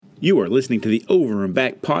You are listening to the Over and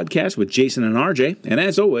Back podcast with Jason and RJ, and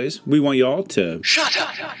as always, we want you all to shut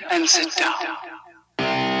up and sit down.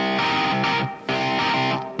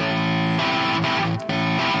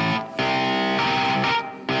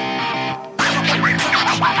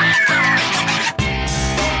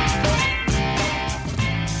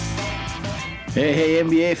 Hey,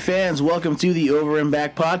 NBA fans, welcome to the Over and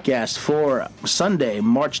Back podcast for Sunday,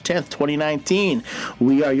 March 10th, 2019.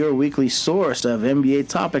 We are your weekly source of NBA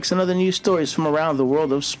topics and other news stories from around the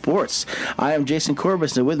world of sports. I am Jason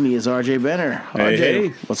Corbis, and with me is RJ Benner. RJ, hey.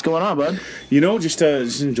 What's going on, bud? You know, just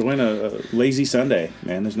enjoying a lazy Sunday,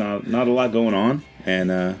 man. There's not a lot going on,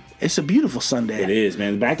 and it's a beautiful Sunday. It is,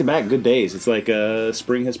 man. Back-to-back good days. It's like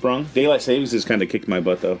spring has sprung. Daylight savings has kind of kicked my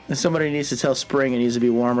butt, though. And somebody needs to tell spring it needs to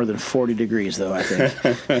be warmer than 40 degrees, though, I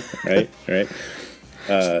think. Right.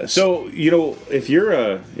 So, you know, if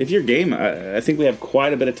you're game, I think we have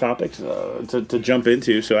quite a bit of topics to jump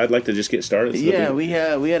into, so I'd like to just get started. Yeah, we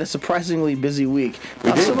had a surprisingly busy week.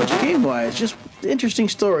 Not so much game-wise, just interesting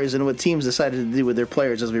stories and what teams decided to do with their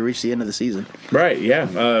players as we reach the end of the season. Right,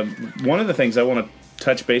 yeah. One of the things I want to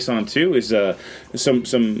touch base on too is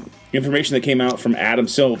some information that came out from Adam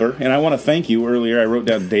Silver, and I want to thank you. Earlier I wrote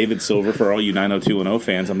down David Silver for all you 90210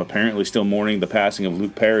 fans. I'm apparently still mourning the passing of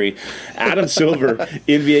Luke Perry. Adam Silver,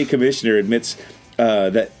 NBA commissioner, admits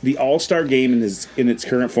that the All-Star game in its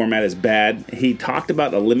current format is bad. He talked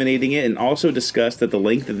about eliminating it and also discussed that the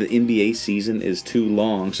length of the NBA season is too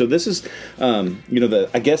long. So this is,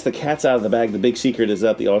 I guess the cat's out of the bag. The big secret is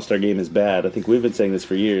that the All-Star game is bad. I think we've been saying this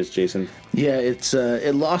for years, Jason. Yeah,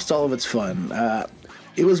 it lost all of its fun.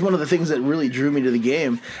 It was one of the things that really drew me to the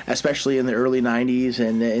game, especially in the early 90s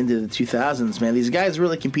and into the 2000s, man. These guys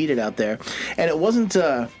really competed out there. And it wasn't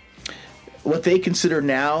what they consider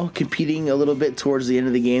now competing a little bit towards the end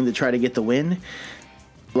of the game to try to get the win.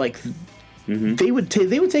 Like, they would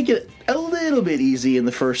take it a little bit easy in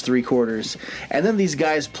the first three quarters. And then these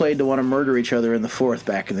guys played to want to murder each other in the fourth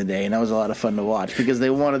back in the day. And that was a lot of fun to watch because they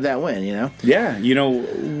wanted that win, you know? Yeah, you know,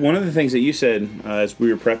 one of the things that you said as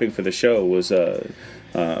we were prepping for the show was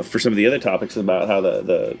for some of the other topics about how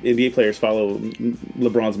the NBA players follow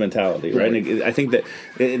LeBron's mentality, right? And I think that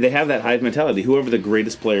they have that hive mentality. Whoever the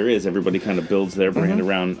greatest player is, everybody kind of builds their brand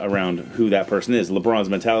around who that person is. LeBron's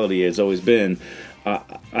mentality has always been, I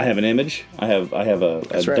have an image, I have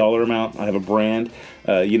a dollar amount, I have a brand.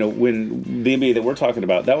 When the NBA that we're talking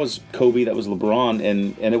about, that was Kobe, that was LeBron,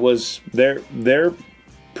 and it was their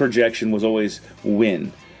projection was always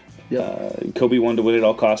win. Yep. Kobe wanted to win at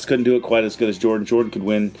all costs. Couldn't do it quite as good as Jordan. Jordan could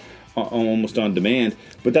win almost on demand.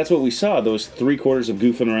 But that's what we saw, those 3 quarters of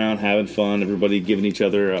goofing around, having fun, everybody giving each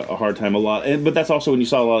other a hard time a lot. But that's also when you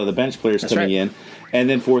saw a lot of the bench players coming in. And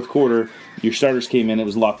then fourth quarter, your starters came in. It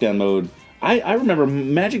was lockdown mode. I remember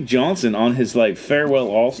Magic Johnson on his farewell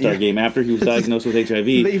All-Star game after he was diagnosed with HIV.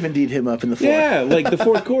 They even D'd him up in the fourth. Yeah, the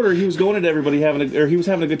fourth quarter, he was going at everybody he was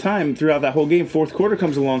having a good time throughout that whole game. Fourth quarter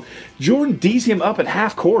comes along, Jordan D's him up at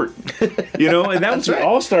half court, and that was the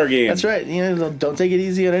All-Star game. That's right. Don't take it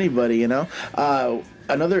easy on anybody.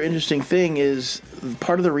 Another interesting thing is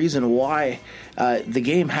part of the reason why the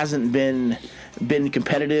game hasn't been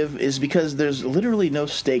competitive is because there's literally no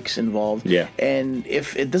stakes involved. Yeah. And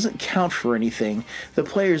if it doesn't count for anything, the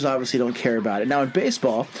players obviously don't care about it. Now in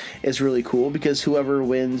baseball, it's really cool because whoever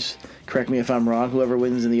wins, correct me if I'm wrong, whoever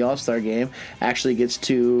wins in the All-Star game actually gets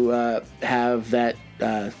to have that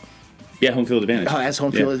home field advantage. Has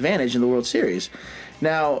home field advantage in the World Series.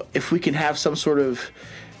 Now, if we can have some sort of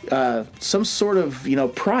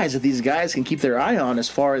prize that these guys can keep their eye on as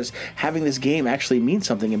far as having this game actually mean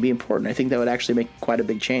something and be important, I think that would actually make quite a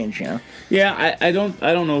big change. Yeah, I don't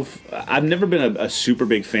know if I've never been a super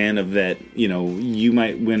big fan of that. You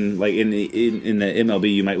might win in the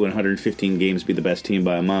MLB, you might win 115 games, be the best team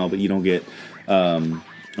by a mile, but you don't get home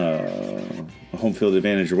field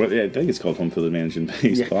advantage, or what? I think it's called home field advantage in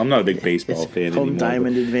baseball. Yeah. I'm not a big baseball fan anymore. Home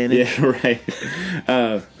diamond advantage. Yeah,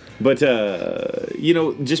 right. But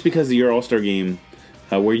just because of your All-Star game,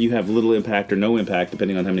 where you have little impact or no impact,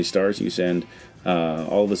 depending on how many stars you send,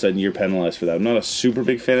 all of a sudden you're penalized for that. I'm not a super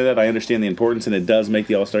big fan of that. I understand the importance, and it does make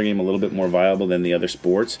the All-Star game a little bit more viable than the other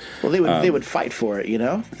sports. Well, they would fight for it,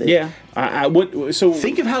 I would. So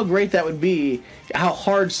think of how great that would be. How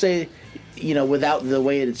hard, say, without the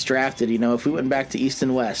way it's drafted, if we went back to East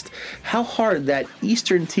and West, how hard that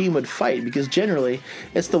Eastern team would fight, because generally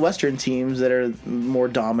it's the Western teams that are more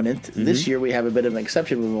dominant. Mm-hmm. This year we have a bit of an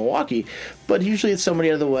exception with Milwaukee, but usually it's somebody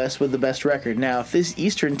out of the West with the best record. Now, if these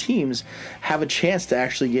Eastern teams have a chance to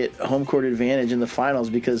actually get home court advantage in the finals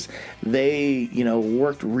because they,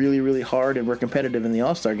 worked really, really hard and were competitive in the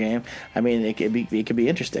All-Star game, I mean, it could be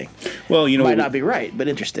interesting. Well, might not be right, but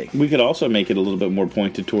interesting. We could also make it a little bit more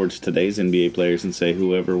pointed towards today's NBA players and say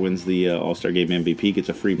whoever wins the All-Star Game MVP gets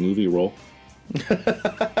a free movie role.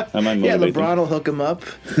 That might motivate them. LeBron will hook him up.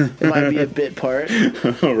 It might be a bit part.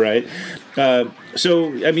 All right. I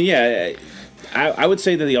would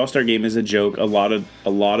say that the All-Star Game is a joke. A lot of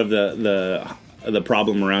the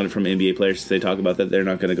problem around it from NBA players, they talk about that they're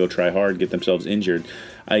not going to go try hard, get themselves injured.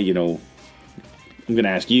 I'm going to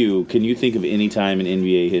ask you, can you think of any time in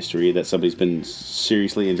NBA history that somebody's been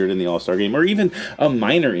seriously injured in the All-Star Game, or even a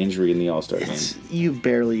minor injury in the All-Star Game? You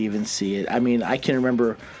barely even see it. I mean, I can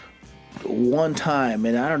remember one time,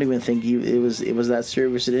 and I don't even think it was that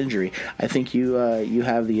serious an injury. I think you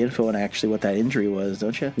have the info on actually what that injury was,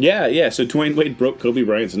 don't you? Yeah. So Dwayne Wade broke Kobe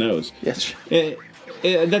Bryant's nose. Yes.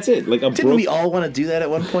 That's it. Didn't we all want to do that at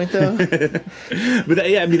one point, though? But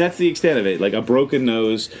that's the extent of it. Like a broken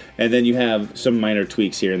nose, and then you have some minor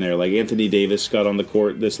tweaks here and there. Like Anthony Davis got on the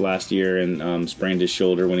court this last year and sprained his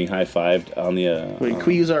shoulder when he high-fived on the... Wait, can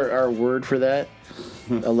we use our word for that?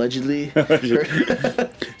 Allegedly.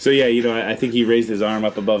 So I think he raised his arm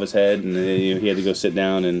up above his head, and he had to go sit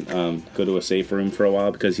down and go to a safe room for a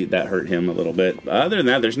while because that hurt him a little bit. Other than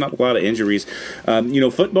that, there's not a lot of injuries.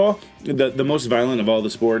 Football, the most violent of all the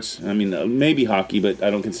sports. I mean, maybe hockey, but I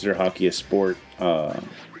don't consider hockey a sport. Ouch.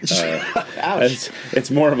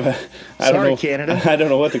 It's more of a... Sorry, Canada. I don't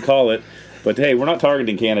know what to call it, but hey, we're not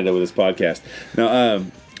targeting Canada with this podcast. No,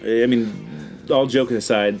 all joking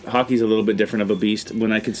aside, hockey's a little bit different of a beast.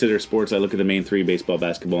 When I consider sports, I look at the main three: baseball,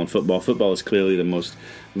 basketball, and football. Football is clearly the most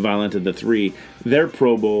violent of the three. Their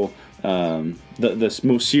Pro Bowl, the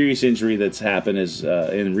most serious injury that's happened is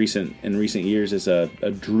in recent years is a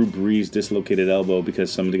Drew Brees dislocated elbow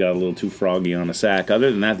because somebody got a little too froggy on a sack. Other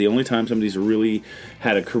than that, the only time somebody's really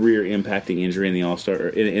had a career impacting injury in the All-Star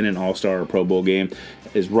in an All-Star or Pro Bowl game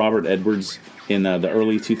is Robert Edwards. In the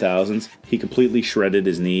early 2000s, he completely shredded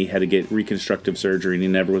his knee, had to get reconstructive surgery, and he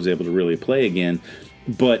never was able to really play again.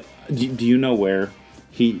 But do you know where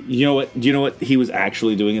do you know what he was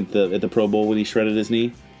actually doing at the Pro Bowl when he shredded his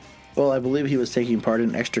knee? Well, I believe he was taking part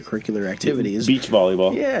in extracurricular activities. Beach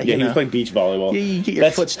volleyball. Yeah, he was playing beach volleyball. Yeah, you get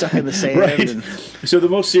your foot stuck in the sand. Right. So the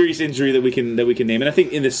most serious injury that we can name, and I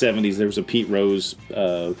think in the 70s there was a Pete Rose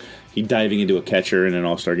he diving into a catcher in an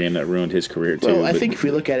All-Star game that ruined his career too. Well, I think if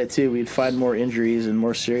we look at it too, we'd find more injuries and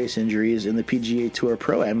more serious injuries in the PGA Tour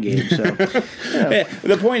Pro-Am game. So, yeah,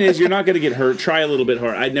 the point is, you're not going to get hurt. Try a little bit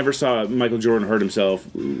hard. I never saw Michael Jordan hurt himself.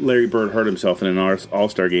 Larry Bird hurt himself in an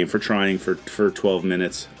All-Star game for trying for 12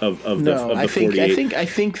 minutes of the 48. I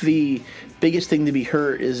think the biggest thing to be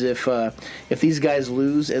hurt is if these guys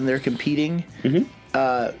lose and they're competing.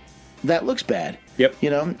 Mm-hmm. That looks bad. Yep.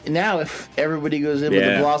 Now if everybody goes in with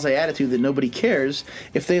a blasé attitude that nobody cares,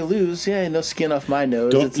 if they lose, no skin off my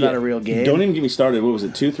nose. It's not a real game. Don't even get me started. What was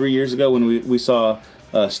it, 2-3 years ago when we saw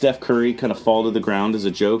Steph Curry kind of fall to the ground as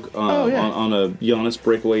a joke on a Giannis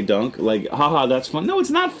breakaway dunk? Like, haha, that's fun. No, it's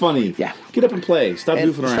not funny. Yeah. Get up and play. Stop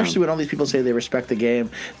goofing around. Especially when all these people say they respect the game.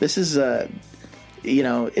 This is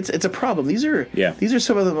it's a problem. These are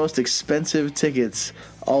some of the most expensive tickets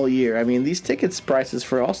all year. I mean, these tickets prices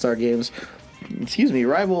for All-Star games,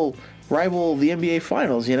 rival the NBA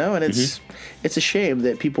Finals, and it's a shame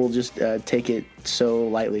that people just take it so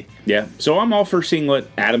lightly. Yeah, so I'm all for seeing what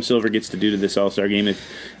Adam Silver gets to do to this All-Star game.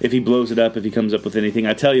 If he blows it up, if he comes up with anything.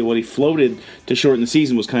 I tell you, what he floated to shorten the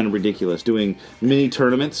season was kind of ridiculous, doing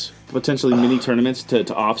potentially mini tournaments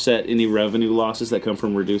to offset any revenue losses that come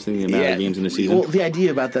from reducing the amount of games in the season. Well, the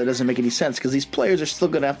idea about that doesn't make any sense because these players are still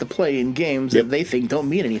going to have to play in games that they think don't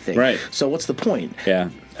mean anything. Right. So what's the point? Yeah.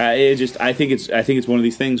 I think it's one of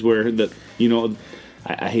these things where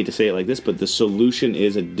I hate to say it like this, but the solution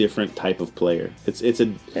is a different type of player.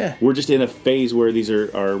 We're just in a phase where these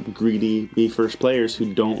are greedy be first players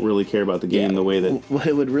who don't really care about the game the way that what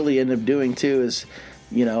it would really end up doing too is,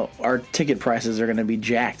 our ticket prices are going to be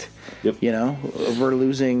jacked. Yep. We're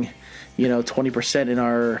losing. 20% in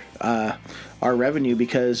our revenue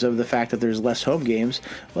because of the fact that there's less home games.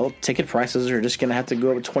 Well, ticket prices are just going to have to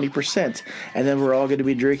go up 20%, and then we're all going to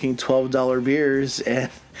be drinking $12 beers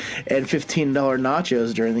and $15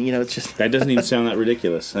 nachos during the. It's just that doesn't even sound that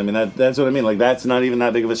ridiculous. I mean, that's what I mean. Like, that's not even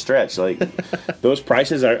that big of a stretch. Like, those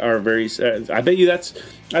prices are very. I bet you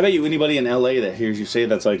anybody in LA that hears you say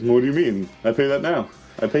that's like, what do you mean? I pay that now.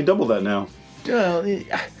 I pay double that now. Well,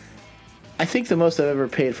 I think the most I've ever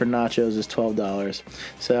paid for nachos is $12.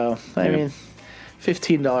 So I mean,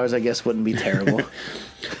 $15 I guess wouldn't be terrible.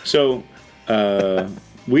 So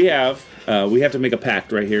we have to make a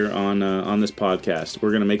pact right here on this podcast.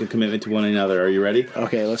 We're going to make a commitment to one another. Are you ready?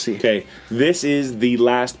 Okay, let's see. Okay, this is the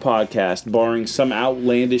last podcast, barring some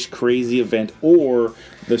outlandish, crazy event or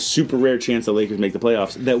the super rare chance the Lakers make the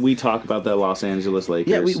playoffs, that we talk about the Los Angeles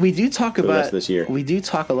Lakers. Yeah, we do talk about the rest of this year. We do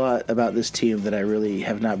talk a lot about this team that I really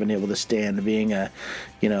have not been able to stand. Being a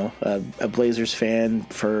Blazers fan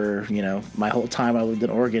for my whole time I lived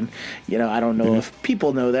in Oregon. I don't know if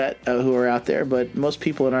people know that who are out there, but most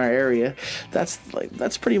people in our area, that's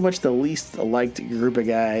pretty much the least liked group of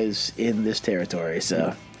guys in this territory.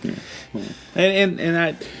 So, and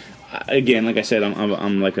I, again, like I said,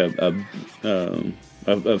 I'm like a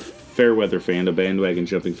fair weather fan, a bandwagon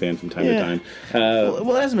jumping fan from time to time.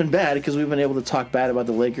 Well, it hasn't been bad because we've been able to talk bad about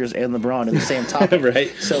the Lakers and LeBron in the same topic. Right.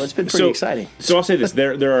 So it's been pretty exciting. So I'll say this.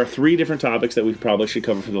 There are 3 different topics that we probably should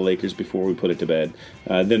cover for the Lakers before we put it to bed.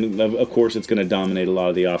 Then, of course, it's going to dominate a lot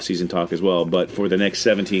of the offseason talk as well. But for the next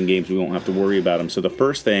 17 games, we won't have to worry about them. So the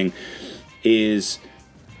first thing is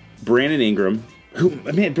Brandon Ingram.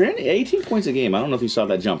 Brandon, 18 points a game. I don't know if you saw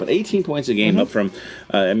that jump, but 18 points a game up from,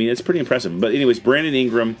 it's pretty impressive. But anyways, Brandon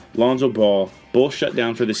Ingram, Lonzo Ball, both shut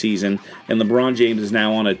down for the season, and LeBron James is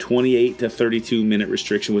now on a 28 to 32 minute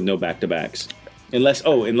restriction with no back-to-backs.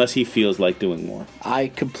 Unless he feels like doing more. I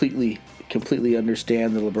completely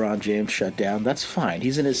understand the LeBron James shutdown. That's fine.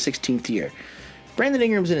 He's in his 16th year. Brandon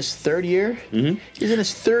Ingram's in his 3rd year. Mm-hmm. He's in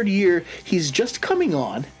his 3rd year. He's just coming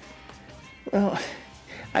on. Well,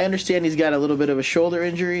 I understand he's got a little bit of a shoulder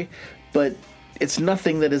injury, but it's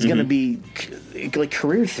nothing that is going to be like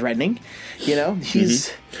career threatening.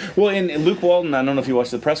 He's well, and Luke Walton. I don't know if you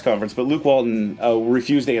watched the press conference, but Luke Walton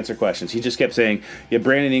refused to answer questions. He just kept saying, "Yeah,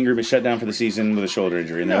 Brandon Ingram is shut down for the season with a shoulder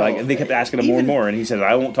injury," and they kept asking him more and more, and he said,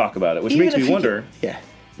 "I won't talk about it," which makes me wonder. Yeah.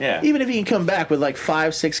 Even if he can come back with like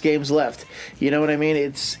 5-6 games left, you know what I mean?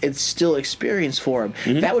 It's still experience for him.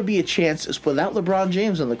 Mm-hmm. That would be a chance without LeBron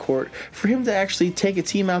James on the court for him to actually take a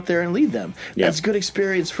team out there and lead them. Yeah. That's good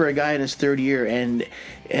experience for a guy in his 3rd year,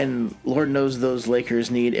 and Lord knows those Lakers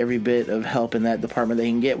need every bit of help in that department they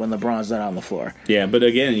can get when LeBron's not on the floor. Yeah, but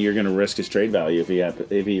again, you're going to risk his trade value if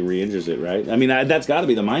he re-injures it, right? I mean, that's got to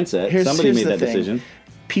be the mindset. Somebody made that decision.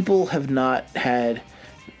 People have not had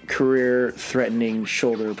career-threatening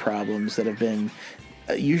shoulder problems that have been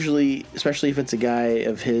usually, especially if it's a guy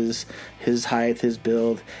of his height, his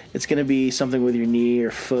build, it's going to be something with your knee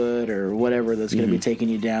or foot or whatever that's going to be taking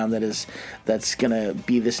you down. That's going to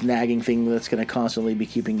be this nagging thing that's going to constantly be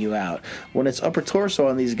keeping you out. When it's upper torso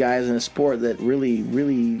on these guys in a sport that really,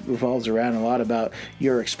 really revolves around a lot about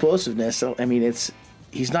your explosiveness, I mean,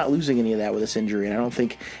 he's not losing any of that with this injury, and I don't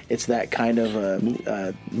think it's that kind of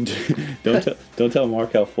don't tell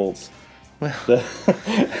Markelle Fultz.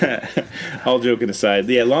 All joking aside,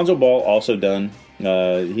 Lonzo Ball also done.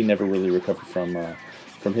 He never really recovered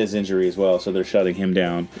from his injury as well, so they're shutting him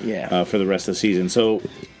down for the rest of the season. So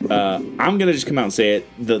I'm going to just come out and say it.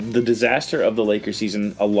 The disaster of the Lakers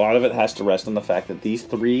season, a lot of it has to rest on the fact that these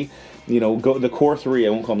 3, the core 3, I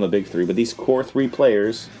won't call them the big 3, but these core 3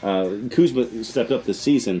 players, Kuzma stepped up this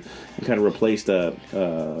season and kind of replaced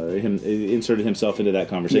inserted himself into that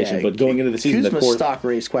conversation. But going into the season, Kuzma's stock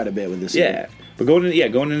raised quite a bit with this year. But going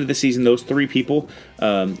into the season, those 3 people,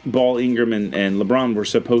 Ball, Ingram, and LeBron, were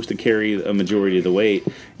supposed to carry a majority of the weight.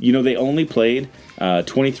 They only played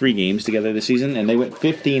 23 games together this season, and they went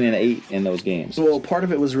 15-8 in those games. Well, part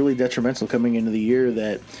of it was really detrimental coming into the year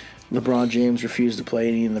that LeBron James refused to play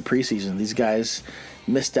any in the preseason. These guys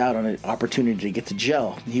missed out on an opportunity to get to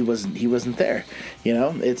gel. He wasn't there.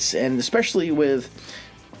 And especially with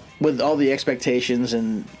all the expectations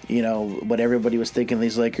and what everybody was thinking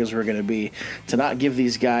these Lakers were going to be, to not give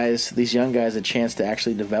these young guys a chance to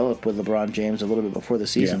actually develop with LeBron James a little bit before the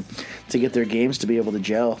season, to get their games to be able to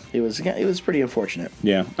gel. It was pretty unfortunate.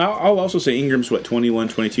 Yeah. I'll also say Ingram's 21,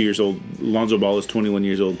 22 years old. Lonzo Ball is 21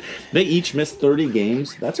 years old. They each missed 30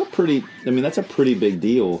 games. That's a pretty big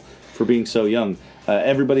deal for being so young.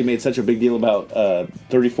 everybody made such a big deal about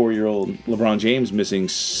 34-year-old LeBron James missing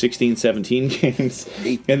 16, 17 games.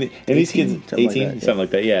 And these kids, 18, something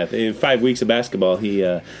like that, yeah. In 5 weeks of basketball,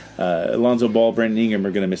 Alonzo Ball, Brandon Ingram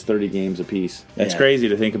are going to miss 30 games apiece. That's crazy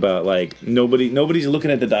to think about. Like, nobody's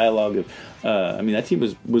looking at the dialogue of, that team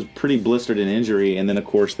was pretty blistered in injury, and then, of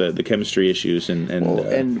course, the chemistry issues.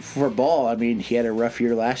 And for Ball, he had a rough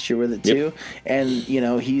year last year with it, too. And,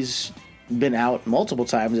 he's been out multiple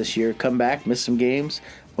times this year, come back, missed some games,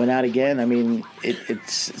 went out again.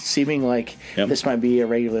 It's seeming like this might be a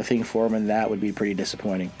regular thing for him, and that would be pretty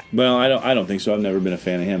disappointing. Well, I don't think so. I've never been a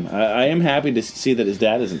fan of him. I am happy to see that his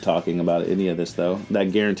dad isn't talking about any of this, though.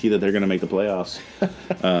 That guarantee that they're going to make the playoffs.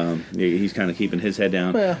 He's kind of keeping his head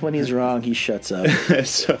down. Well, when he's wrong, he shuts up.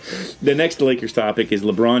 So, the next Lakers topic is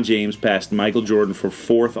LeBron James passed Michael Jordan for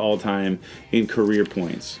 4th all-time in career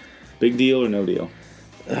points. Big deal or no deal?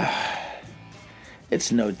 It's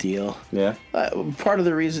no deal. Yeah. Part of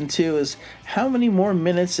the reason, too, is how many more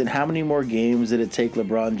minutes and how many more games did it take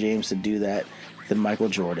LeBron James to do that than Michael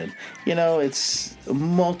Jordan? It's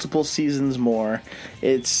multiple seasons more.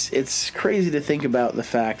 It's crazy to think about the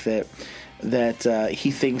fact that he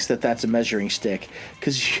thinks that that's a measuring stick.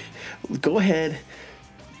 Because go ahead,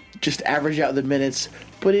 just average out the minutes,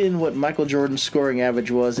 put in what Michael Jordan's scoring average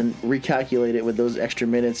was, and recalculate it with those extra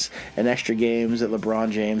minutes and extra games that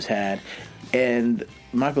LeBron James had. And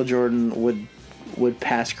Michael Jordan would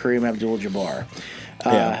pass Kareem Abdul-Jabbar.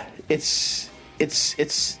 It's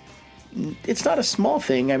not a small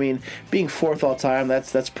thing. Being 4th all time,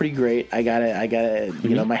 that's pretty great. I gotta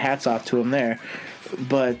my hat's off to him there.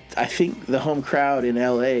 But I think the home crowd in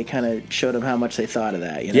LA kind of showed him how much they thought of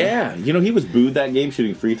that. Yeah, he was booed that game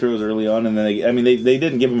shooting free throws early on, and then they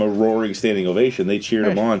didn't give him a roaring standing ovation. They cheered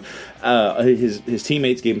him on. His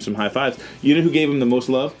teammates gave him some high fives. You know who gave him the most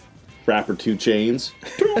love? Rapper 2 Chainz.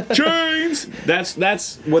 2 Chainz!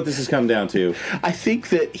 That's what this has come down to. I think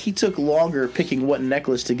that he took longer picking what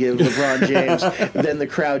necklace to give LeBron James than the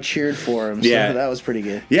crowd cheered for him. So that was pretty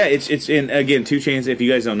good. Yeah, it's and again, 2 Chainz, if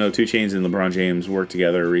you guys don't know, 2 Chainz and LeBron James worked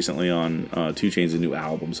together recently on 2 Chainz' new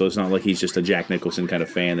album. So it's not like he's just a Jack Nicholson kind of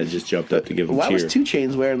fan that just jumped up to give him a cheer. Why was 2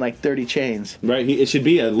 Chainz wearing like 30 chains? Right, it should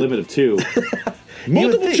be a limit of 2.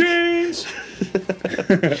 Multiple chains!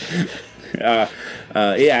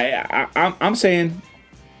 I'm saying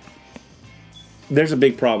there's a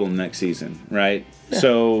big problem next season, right? Yeah.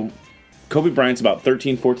 So Kobe Bryant's about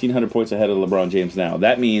 1,400 points ahead of LeBron James now.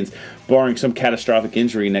 That means, barring some catastrophic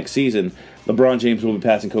injury next season, LeBron James will be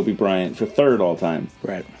passing Kobe Bryant for 3rd all time.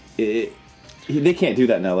 Right. They can't do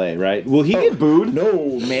that in LA, right? Will he get booed?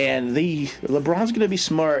 No, man. LeBron's going to be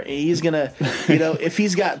smart. He's going to, if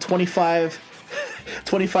he's got 25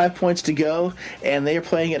 points to go and they're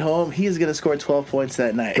playing at home, he is going to score 12 points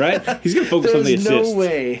that night. Right? He's going to focus on the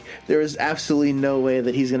assists. There is absolutely no way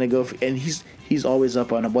that he's going to go and he's always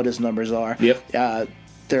up on what his numbers are. Yep.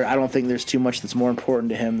 I don't think there's too much that's more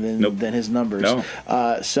important to him than his numbers. No.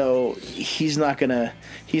 So he's not gonna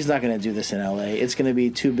do this in LA. It's gonna be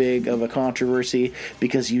too big of a controversy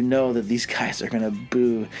because that these guys are gonna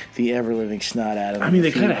boo the ever living snot out of him.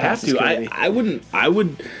 They kind of have to. I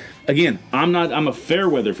would. Again, I'm a fair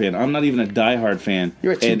weather fan. I'm not even a diehard fan.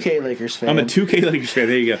 You're a 2K Lakers fan. I'm a 2K Lakers fan.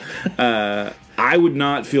 There you go. I would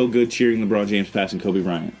not feel good cheering LeBron James passing Kobe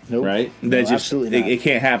Bryant. Nope. Right? Absolutely not. It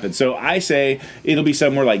can't happen. So I say it'll be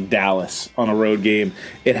somewhere like Dallas on a road game.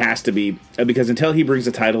 It has to be, because until he brings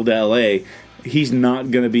a title to LA, he's not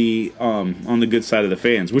going to be on the good side of the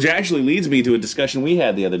fans. Which actually leads me to a discussion we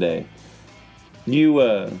had the other day. We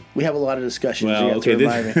have a lot of discussions. Well, okay,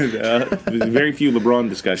 very few LeBron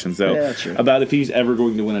discussions though. Yeah, true. About if he's ever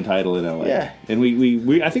going to win a title in LA. Yeah, and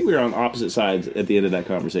I think we were on opposite sides at the end of that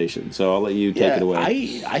conversation. So I'll let you take it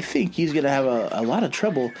away. I think he's going to have a lot of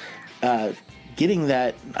trouble getting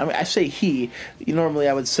that. I say he. Normally,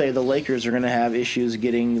 I would say the Lakers are going to have issues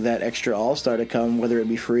getting that extra All-Star to come, whether it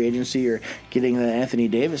be free agency or getting the Anthony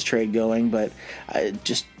Davis trade going. But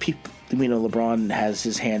just people. LeBron has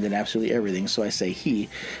his hand in absolutely everything, so I say he.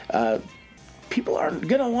 People aren't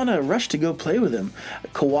going to want to rush to go play with him.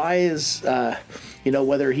 Kawhi is,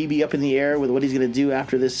 whether he be up in the air with what he's going to do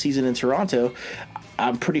after this season in Toronto,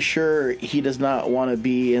 I'm pretty sure he does not want to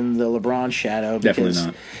be in the LeBron shadow. Definitely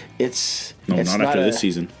not. It's not after this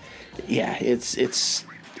season. Yeah, it's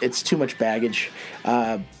too much baggage.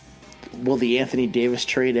 Will the Anthony Davis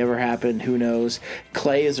trade ever happen? Who knows?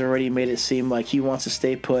 Clay has already made it seem like he wants to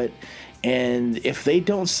stay put. And if they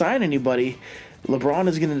don't sign anybody, LeBron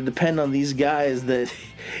is going to depend on these guys that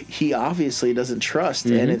he obviously doesn't trust.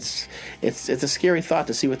 Mm-hmm. And it's a scary thought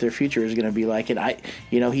to see what their future is going to be like. And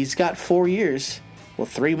he's got 4 years well,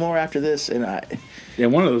 3 more after this, and Yeah,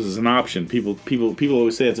 one of those is an option. People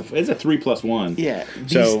always say it's a 3+1. Yeah,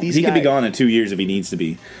 so these he could be guys- gone in 2 years if he needs to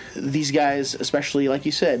be. these guys, especially like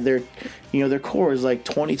you said, their core is like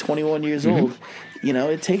 20, 21 years Mm-hmm. old.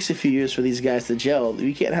 It takes a few years for these guys to gel.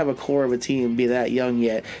 You can't have a core of a team be that young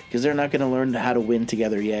yet because they're not going to learn how to win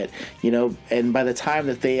together yet. And by the time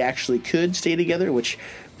that they actually could stay together, which,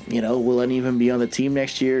 will any even be on the team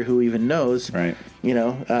next year? Who even knows? Right.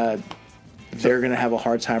 They're going to have a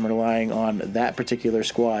hard time relying on that particular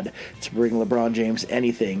squad to bring LeBron James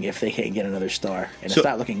anything if they can't get another star. And So- it's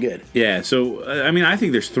not looking good. Yeah, so, I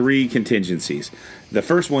think there's 3 contingencies. The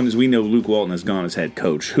first one is we know Luke Walton has gone as head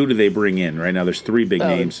coach. Who do they bring in? Right now there's 3 big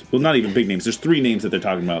names. Well, not even big names. There's 3 names that they're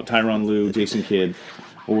talking about. Tyronn Lue, Jason Kidd,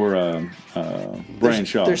 or Brian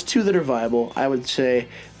Shaw. There's 2 that are viable. I would say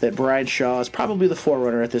that Brian Shaw is probably the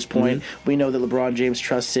forerunner at this point. Mm-hmm. We know that LeBron James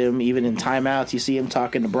trusts him. Even in timeouts, you see him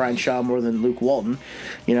talking to Brian Shaw more than Luke Walton.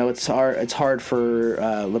 It's hard for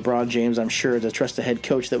LeBron James, I'm sure, to trust a head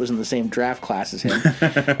coach that was in the same draft class as him.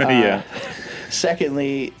 Yeah.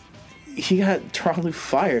 Secondly, he got Tyronn Lue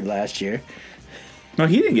fired last year. No,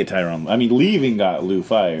 he didn't get Tyronn. Leaving got Lue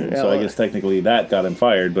fired, Yeah, so I well- guess technically that got him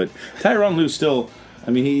fired. But Tyronn Lue's still,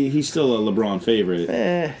 he's still a LeBron favorite.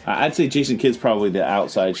 I'd say Jason Kidd's probably the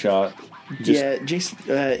outside shot.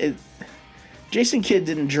 Jason Kidd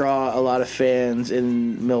didn't draw a lot of fans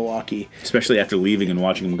in Milwaukee. Especially after leaving and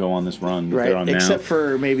watching him go on this run that they're on Except now.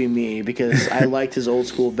 for maybe me, because I liked his old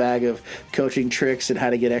school bag of coaching tricks and how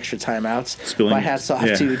to get extra timeouts. My hats off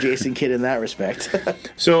to Jason Kidd in that respect.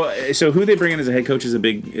 So who they bring in as a head coach is a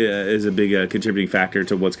big contributing factor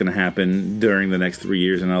to what's going to happen during the next 3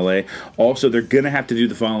 years in LA. Also, they're going to have to do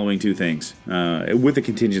the following 2 things with a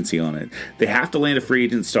contingency on it. They have to land a free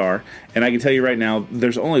agent star, and I can tell you right now,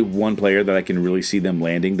 there's only one player that I can really see them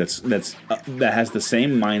landing that has the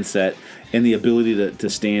same mindset and the ability to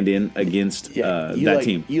stand in against that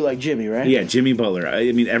team. You like Jimmy, right? Yeah, Jimmy Butler.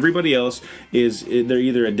 Everybody else they're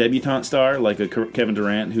either a debutante star like a Kevin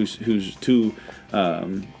Durant who's too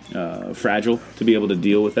fragile to be able to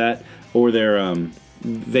deal with that, or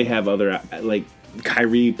they have other like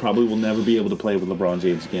Kyrie probably will never be able to play with LeBron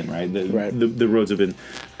James again, right? The roads have been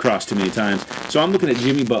crossed too many times. So I'm looking at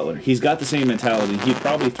Jimmy Butler. He's got the same mentality. He'd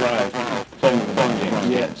probably thrive playing with LeBron James.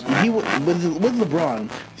 Yeah, with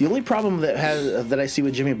LeBron, the only problem that I see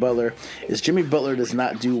with Jimmy Butler is Jimmy Butler does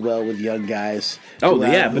not do well with young guys who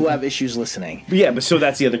have issues listening. Yeah, but so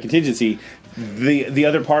that's the other contingency. The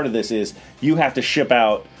other part of this is you have to ship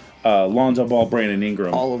out Lonzo Ball, Brandon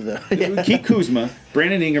Ingram. All of them. Keep Kuzma,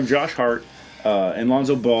 Brandon Ingram, Josh Hart, and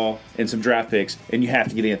Lonzo Ball, and some draft picks, and you have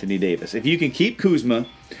to get Anthony Davis. If you can keep Kuzma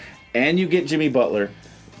and you get Jimmy Butler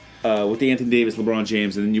with the Anthony Davis, LeBron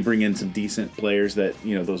James, and then you bring in some decent players that,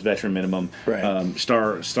 those veteran minimum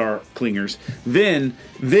star clingers,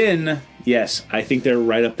 then yes, I think they're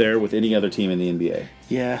right up there with any other team in the NBA.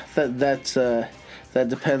 Yeah, that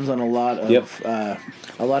depends on a lot of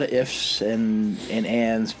ifs and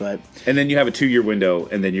ands, but and then you have a 2-year window,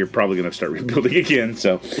 and then you're probably going to start rebuilding again.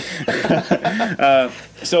 So,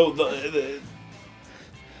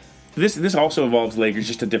 this also involves Lakers,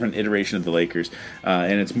 just a different iteration of the Lakers,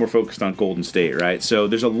 and it's more focused on Golden State, right? So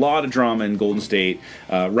there's a lot of drama in Golden State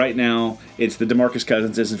right now. It's the DeMarcus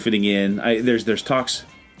Cousins isn't fitting in. There's talks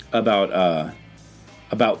about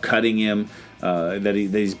cutting him. That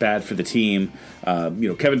he's bad for the team.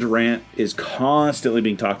 Kevin Durant is constantly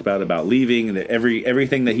being talked about leaving, and that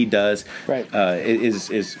everything that he does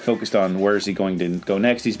is focused on where is he going to go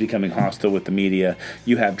next. He's becoming hostile with the media.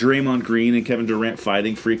 You have Draymond Green and Kevin Durant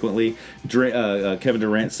fighting frequently. Kevin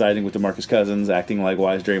Durant siding with DeMarcus Cousins, acting like,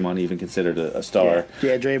 why is Draymond even considered a star?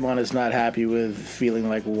 Yeah, Draymond is not happy with feeling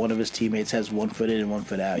like one of his teammates has 1 foot in and 1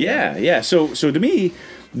 foot out. Yeah. So to me,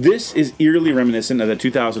 this is eerily reminiscent of the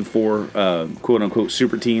 2004 quote-unquote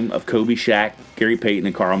super team of Kobe, Shaq, Gary Payton,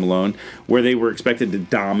 and Karl Malone, where they were expected to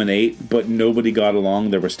dominate, but nobody got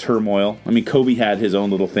along. There was turmoil. Kobe had his own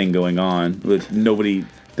little thing going on, but nobody,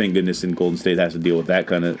 thank goodness, in Golden State has to deal with that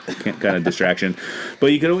kind of distraction. But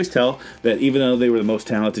you could always tell that even though they were the most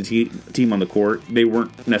talented team on the court, they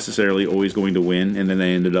weren't necessarily always going to win, and then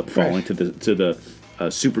they ended up falling to the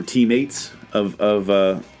super teammates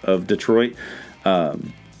of Detroit.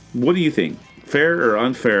 What do you think? Fair or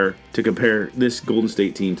unfair to compare this Golden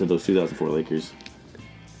State team to those 2004 Lakers?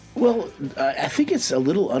 Well, I think it's a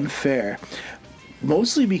little unfair,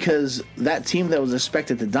 mostly because that team that was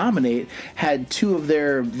expected to dominate had 2 of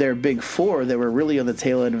their big 4 that were really on the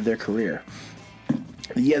tail end of their career.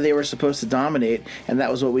 Yeah, they were supposed to dominate, and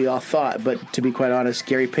that was what we all thought. But to be quite honest,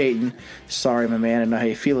 Gary Payton, sorry, my man, I know how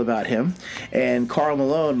you feel about him. And Karl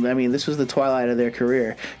Malone, I mean, this was the twilight of their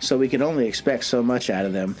career, so we can only expect so much out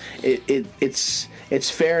of them. It's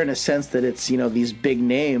fair in a sense that it's, these big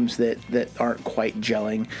names that aren't quite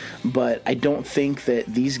gelling, but I don't think that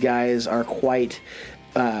these guys are quite,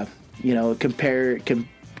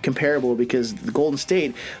 comparable, because the Golden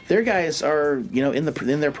State, their guys are,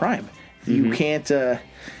 in their prime. You can't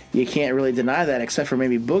really deny that, except for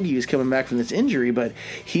maybe Boogie, who's coming back from this injury, but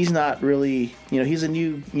he's not really, he's a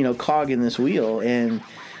new, cog in this wheel, and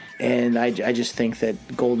I just think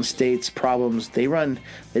that Golden State's problems, they run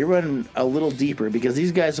a little deeper, because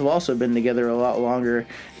these guys have also been together a lot longer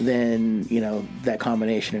than, that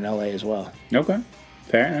combination in LA as well. Okay.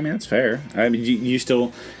 Fair. I mean, that's fair. I mean, you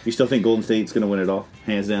still think Golden State's going to win it all,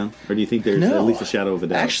 hands down, or do you think there's at least a shadow of a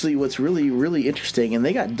doubt? Actually, what's really, really interesting, and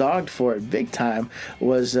they got dogged for it big time,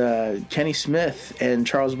 was Kenny Smith and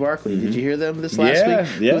Charles Barkley. Did you hear them this last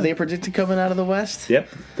week? Yeah. Who they predicted coming out of the West? Yep,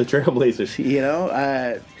 the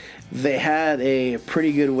Trailblazers. They had a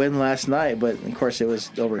pretty good win last night, but of course it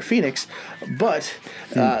was over Phoenix. But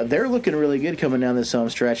they're looking really good coming down this home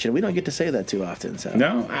stretch, and we don't get to say that too often. So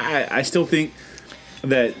no, I still think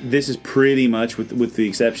that this is pretty much, with the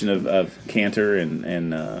exception of Cantor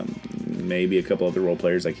and maybe a couple other role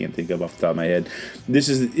players I can't think of off the top of my head.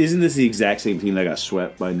 Isn't this the exact same team that got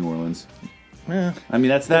swept by New Orleans? Yeah, I mean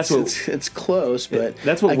it's close, but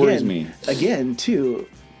that's what worries me. Again, too,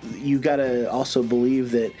 you got to also believe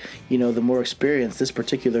that, the more experience this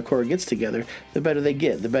particular core gets together, the better they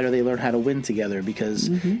get, the better they learn how to win together, because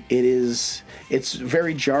it's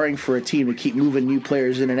very jarring for a team to keep moving new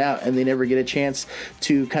players in and out, and they never get a chance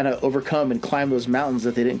to kind of overcome and climb those mountains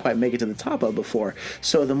that they didn't quite make it to the top of before.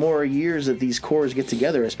 So the more years that these cores get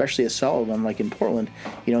together, especially a solid one like in Portland,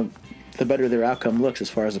 the better their outcome looks as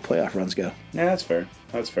far as the playoff runs go. Yeah, that's fair.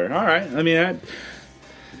 All right. I mean,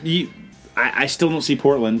 I still don't see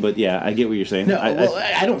Portland, but yeah, I get what you're saying. No,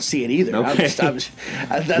 I don't see it either. Okay.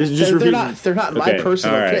 They're not my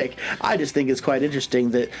personal right. pick. I just think it's quite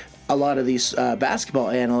interesting that a lot of these basketball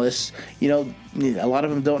analysts, a lot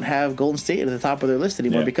of them don't have Golden State at the top of their list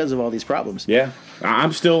anymore because of all these problems. Yeah,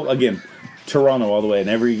 I'm still, again, Toronto all the way, and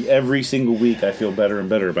every single week I feel better and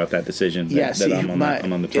better about that decision. That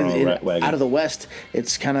I'm on the Toronto wagon. Out of the West,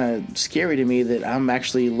 it's kind of scary to me that I'm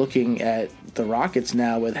actually looking at the Rockets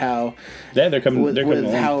now with how they're coming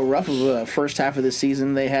along. How rough of a first half of the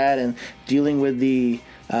season they had, and dealing with the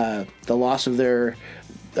loss of their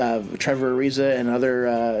Trevor Ariza and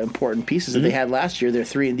other important pieces that they had last year. Their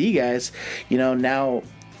 3-and-D guys, now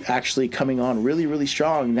actually coming on really, really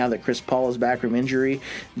strong now that Chris Paul is back from injury.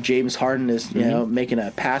 James Harden is, making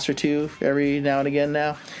a pass or two every now and again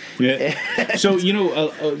now. Yeah. So,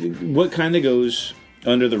 what kind of goes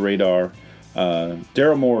under the radar?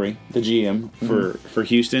 Daryl Morey, the GM for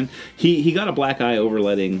Houston, he got a black eye over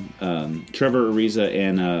letting Trevor Ariza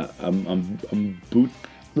and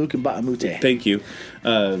Luka Mbute. Thank you.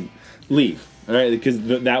 Leave. All right, because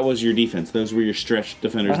that was your defense. Those were your stretch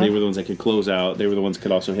defenders. They were the ones that could close out. They were the ones that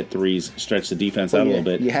could also hit threes, stretch the defense out a little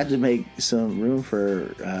bit. You had to make some room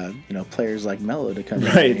for players like Melo to come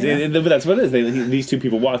in. Right, but that's what it is. These two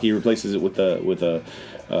people walk. He replaces it with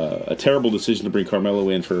a terrible decision to bring Carmelo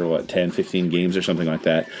in for 10, 15 games or something like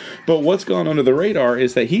that. But what's gone under the radar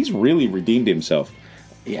is that he's really redeemed himself.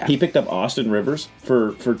 Yeah. He picked up Austin Rivers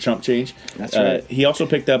for chump change. That's right. He also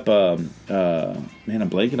picked up I'm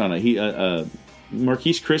blanking on it.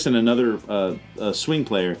 Marquise Chris and another swing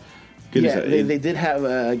player. Goodness, they did have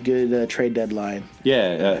a good trade deadline.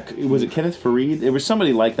 Yeah, was it Kenneth Faried? It was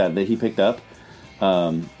somebody like that he picked up.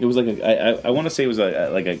 It was like I want to say it was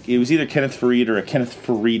it was either Kenneth Faried or a Kenneth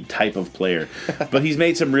Faried type of player, but he's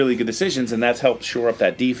made some really good decisions, and that's helped shore up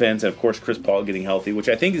that defense. And of course, Chris Paul getting healthy, which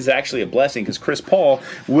I think is actually a blessing because Chris Paul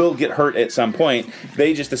will get hurt at some point.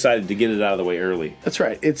 They just decided to get it out of the way early. That's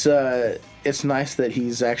right. It's nice that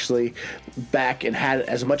he's actually back and had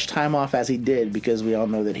as much time off as he did, because we all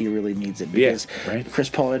know that he really needs it. Because Chris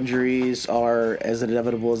Paul injuries are as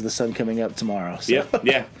inevitable as the sun coming up tomorrow. So.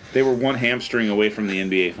 Yeah. They were one hamstring away from the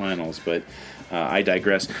NBA Finals, but I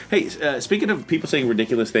digress. Hey, speaking of people saying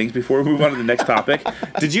ridiculous things, before we move on to the next topic,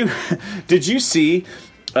 did you see?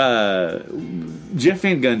 Jeff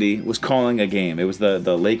Van Gundy was calling a game. It was the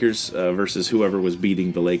Lakers versus whoever was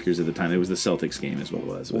beating the Lakers at the time. It was the Celtics game is what it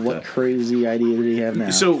was. What crazy idea did he have now?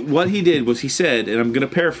 So what he did was he said, and I'm going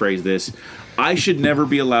to paraphrase this, I should never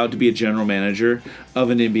be allowed to be a general manager of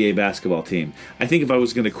an NBA basketball team. I think if I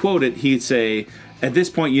was going to quote it, he'd say, at this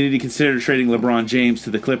point, you need to consider trading LeBron James to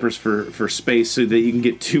the Clippers for space so that you can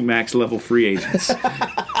get 2 max level free agents.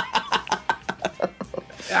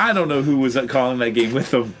 I don't know who was calling that game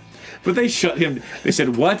with them. But they shut him. They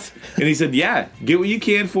said, what? And he said, yeah, get what you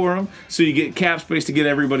can for him so you get cap space to get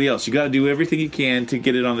everybody else. You got to do everything you can to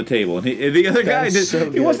get it on the table. And the other guy,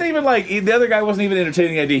 he wasn't even like, the other guy wasn't even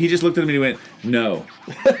entertaining the idea. He just looked at him and he went, no.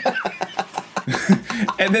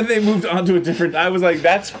 And then they moved on to a different, I was like,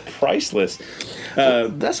 that's priceless.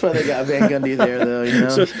 That's why they got Van Gundy there, though. You know,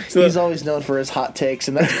 so he's always known for his hot takes,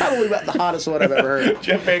 and that's probably about the hottest one I've ever heard.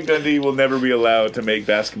 Jeff Van Gundy will never be allowed to make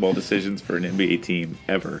basketball decisions for an NBA team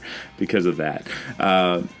ever because of that.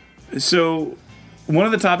 So one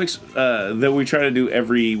of the topics that we try to do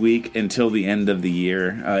every week until the end of the year,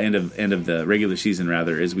 end of the regular season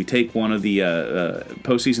rather, is we take one of the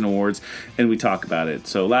postseason awards and we talk about it.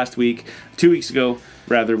 So 2 weeks ago,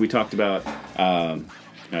 rather, we talked about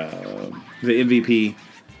the MVP.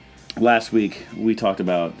 Last week we talked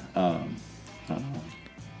about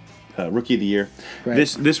Rookie of the Year. Right.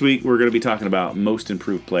 This week we're going to be talking about Most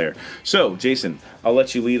Improved Player. So Jason, I'll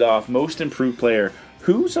let you lead off. Most Improved Player.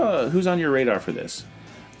 Who's on your radar for this?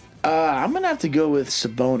 I'm going to have to go with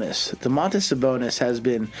Sabonis. Domantas Sabonis has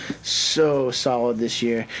been so solid this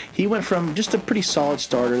year. He went from just a pretty solid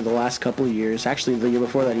starter the last couple of years. Actually, the year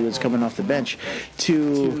before that, he was coming off the bench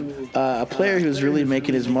to a player who's really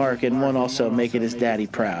making his mark and one also making his daddy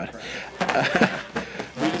proud.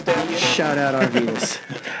 Shout out Arvidas.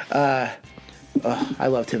 I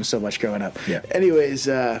loved him so much growing up. Yeah. Anyways,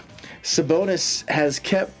 Sabonis has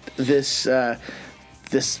kept this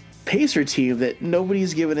Pacer team that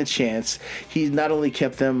nobody's given a chance. He's not only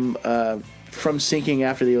kept them from sinking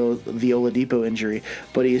after the Oladipo injury,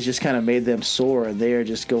 but he's just kind of made them soar, and they are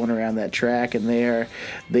just going around that track, and they're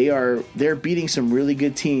beating some really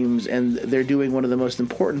good teams, and they're doing one of the most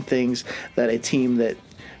important things that a team that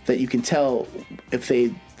you can tell if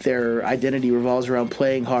their identity revolves around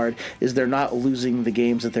playing hard is they're not losing the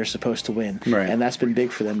games that they're supposed to win. Right. And that's been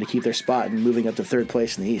big for them to keep their spot and moving up to third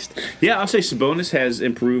place in the East. Yeah, I'll say Sabonis has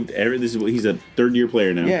improved. He's a third-year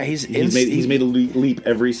player now. Yeah, he's made a leap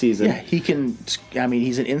every season. Yeah, he can. I mean,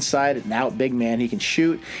 he's an inside and out big man. He can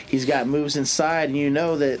shoot. He's got moves inside, and you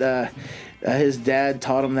know that his dad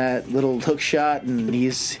taught him that little hook shot, and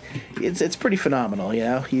it's pretty phenomenal. You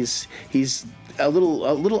know, he's a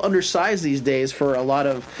little undersized these days for a lot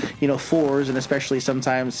of fours, and especially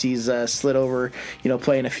sometimes he's slid over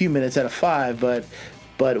playing a few minutes at a five, but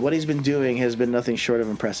what he's been doing has been nothing short of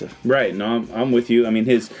impressive. Right. No, I'm with you. I mean,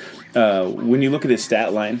 his when you look at his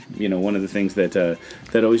stat line, one of the things that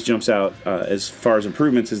always jumps out as far as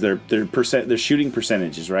improvements is their shooting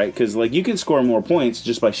percentages, right? Because you can score more points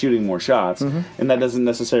just by shooting more shots, and that doesn't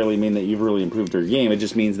necessarily mean that you've really improved your game. It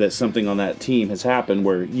just means that something on that team has happened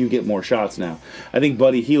where you get more shots now. I think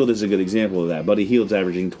Buddy Hield is a good example of that. Buddy Hield's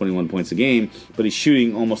averaging 21 points a game, but he's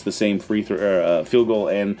shooting almost the same field goal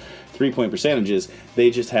and 3-point percentages.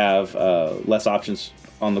 They just have less options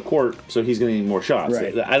on the court, so he's going to need more shots.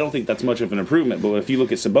 Right. I don't think that's much of an improvement, but if you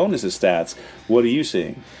look at Sabonis' stats, what are you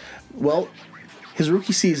seeing? Well, his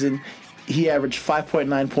rookie season, he averaged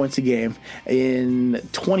 5.9 points a game in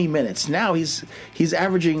 20 minutes. Now he's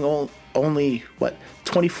averaging only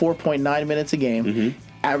 24.9 minutes a game,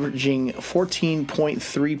 averaging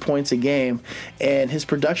 14.3 points a game, and his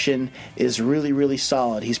production is really, really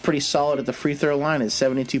solid. He's pretty solid at the free throw line at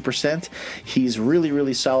 72%. He's really,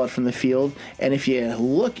 really solid from the field, and if you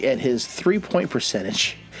look at his 3-point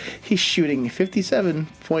percentage, he's shooting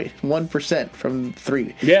 57.1% from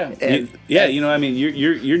three. Yeah,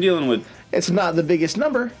 you're dealing with. It's not the biggest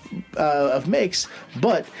number of makes,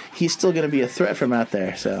 but he's still going to be a threat from out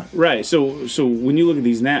there. So right. So when you look at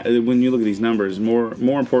these numbers, more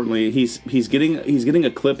importantly, he's getting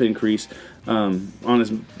a clip increase on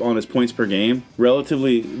his points per game,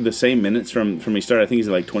 relatively the same minutes from he started. I think he's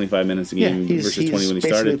at 25 minutes a game versus 20 when he started. He's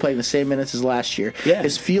basically playing the same minutes as last year. Yeah.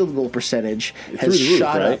 His field goal percentage has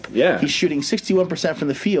shot up. Yeah. He's shooting 61% from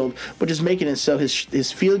the field, which is making it so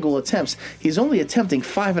his field goal attempts, he's only attempting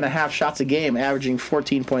 5.5 shots a game, averaging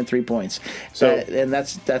 14.3 points. So and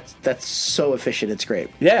that's so efficient. It's great.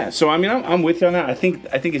 Yeah. So I mean, I'm with you on that. I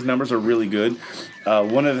think his numbers are really good.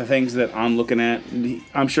 One of the things that I'm looking at,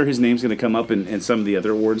 I'm sure his name's going to come up in some of the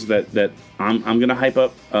other awards that I'm going to hype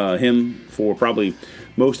up him for probably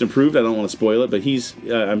most improved. I don't want to spoil it, but he's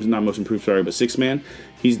I'm not most improved, sorry, but sixth man.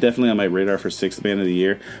 He's definitely on my radar for sixth man of the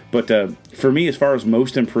year. But for me, as far as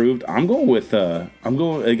most improved, I'm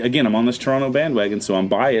going again. I'm on this Toronto bandwagon, so I'm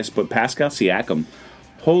biased. But Pascal Siakam,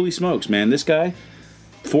 holy smokes, man, this guy,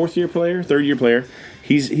 third year player.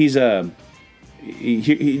 He's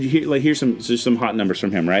here's some hot numbers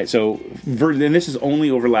from him, right? So, and this is only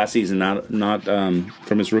over last season, not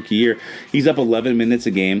from his rookie year. He's up 11 minutes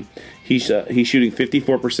a game. He's shooting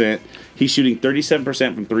 54%. He's shooting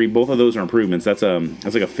 37% from three. Both of those are improvements. That's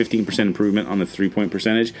like a 15% improvement on the 3-point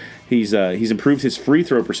percentage. He's improved his free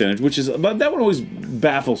throw percentage, which is, but that one always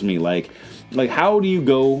baffles me. Like how do you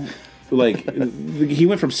go? Like, he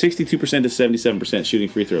went from 62% to 77% shooting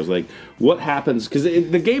free throws. Like, what happens? Because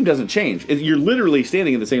the game doesn't change. You're literally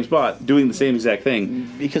standing in the same spot doing the same exact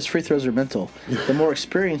thing. Because free throws are mental. The more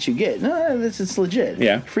experience you get, it's legit.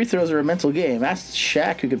 Yeah. Free throws are a mental game. Ask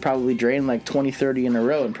Shaq, who could probably drain like 20, 30 in a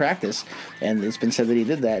row in practice, and it's been said that he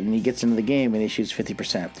did that, and he gets into the game and he shoots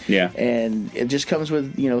 50%. Yeah. And it just comes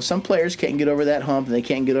with, some players can't get over that hump, and they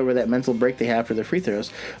can't get over that mental break they have for their free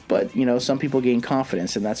throws. But, some people gain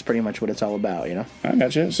confidence, and that's pretty much what it's all about, I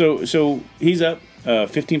gotcha. So he's up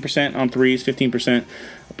 15% on threes, 15%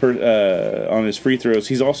 on his free throws.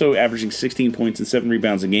 He's also averaging 16 points and 7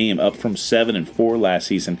 rebounds a game, up from 7 and 4 last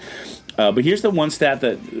season. But here's the one stat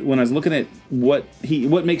that when I was looking at what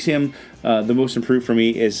makes him the most improved for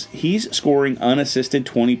me is he's scoring unassisted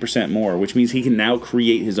 20% more, which means he can now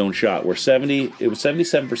create his own shot. Where it was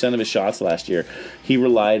 77% of his shots last year, he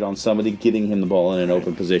relied on somebody getting him the ball in an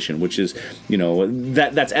open position, which is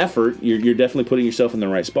that's effort. You're definitely putting yourself in the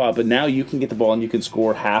right spot. But now you can get the ball and you can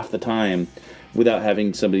score half the time without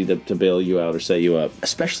having somebody to bail you out or set you up.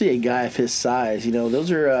 Especially a guy of his size,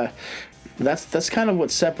 those are. That's kind of what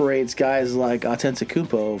separates guys like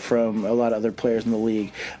Antetokounmpo from a lot of other players in the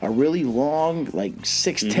league. A really long, like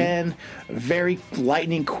 6'10", very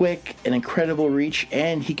lightning quick, an incredible reach,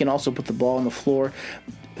 and he can also put the ball on the floor,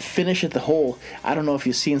 finish at the hole. I don't know if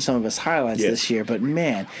you've seen some of his highlights this year, but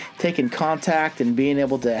man, taking contact and being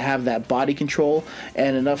able to have that body control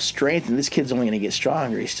and enough strength, and this kid's only going to get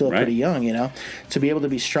stronger. He's still pretty young, to be able to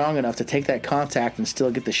be strong enough to take that contact and still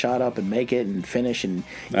get the shot up and make it and finish, and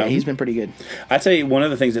he's been pretty good. I'd say one of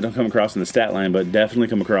the things that don't come across in the stat line, but definitely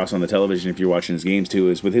come across on the television if you're watching his games too,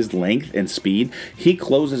 is with his length and speed, he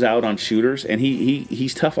closes out on shooters, and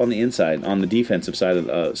he's tough on the inside, on the defensive side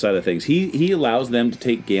of things. He allows them to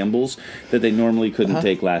take gambles that they normally couldn't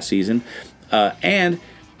take last season. And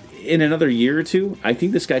in another year or two, I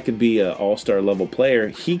think this guy could be an all-star level player.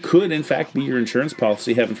 He could, in fact, be your insurance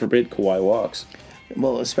policy, heaven forbid Kawhi walks.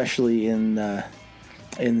 Well, especially in the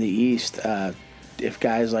East, if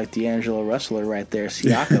guys like D'Angelo Russell are right there,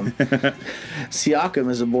 Siakam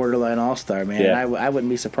is a borderline all-star, man. Yeah. I wouldn't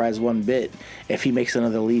be surprised one bit if he makes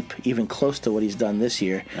another leap even close to what he's done this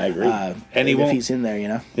year. I agree. And if he's in there,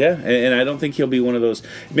 Yeah, and I don't think he'll be one of those.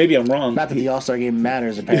 Maybe I'm wrong. Not that the all-star game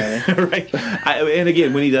matters, apparently. Right. And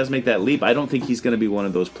again, when he does make that leap, I don't think he's going to be one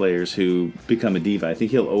of those players who become a diva. I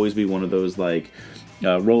think he'll always be one of those, like,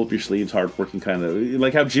 roll up your sleeves, hard-working kind of,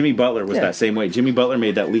 like how Jimmy Butler was that same way. Jimmy Butler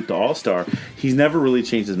made that leap to All-Star. He's never really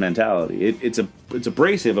changed his mentality. It's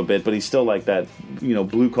abrasive a bit, but he's still like that,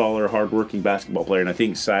 blue-collar, hard-working basketball player. And I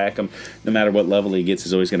think Siakam, no matter what level he gets,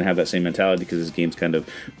 is always going to have that same mentality because his game's kind of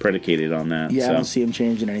predicated on that. Yeah, I don't see him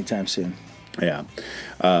changing anytime soon. Yeah.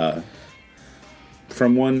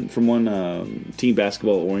 From one team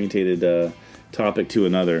basketball-orientated topic to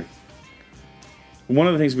another. One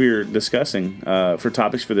of the things we were discussing for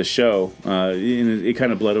topics for the show, and it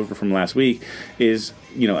kind of bled over from last week, is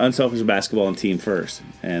unselfish basketball and team first.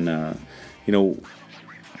 And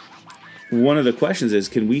one of the questions is,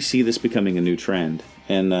 can we see this becoming a new trend?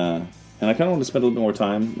 And I kind of want to spend a little bit more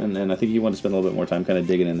time, and I think you want to spend a little bit more time kind of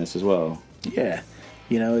digging in this as well. Yeah,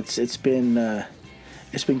 it's been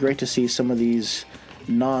great to see some of these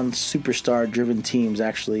non-superstar driven teams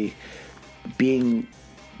actually being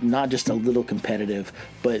not just a little competitive,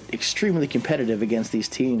 but extremely competitive against these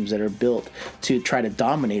teams that are built to try to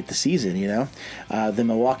dominate the season, The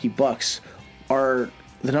Milwaukee Bucks are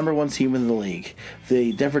the number 1 team in the league.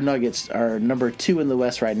 The Denver Nuggets are number 2 in the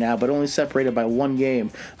West right now, but only separated by 1 game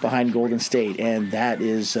behind Golden State, and that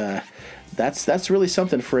is that's really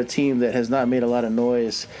something for a team that has not made a lot of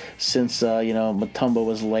noise since Mutombo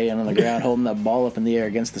was laying on the ground holding that ball up in the air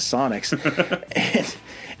against the Sonics.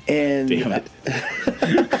 And damn it.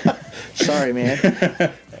 Sorry, man.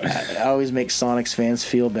 I always make Sonics fans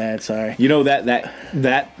feel bad. Sorry.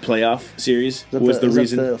 That playoff series was the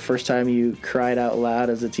reason. That the first time you cried out loud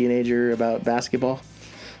as a teenager about basketball?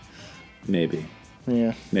 Maybe.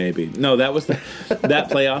 Yeah. Maybe. No, that was that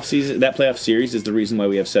playoff season. That playoff series is the reason why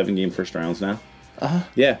we have 7-game first rounds now.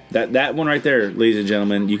 Yeah, that one right there, ladies and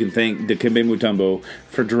gentlemen, you can thank Dikembe Mutombo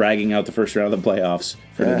for dragging out the first round of the playoffs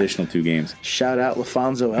for an additional 2 games. Shout out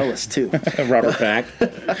LaFonso Ellis, too. Robert Pack.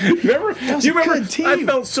 Remember? That was a good team. I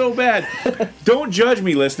felt so bad. Don't judge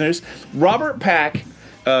me, listeners. Robert Pack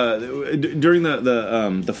during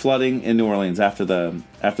the flooding in New Orleans after the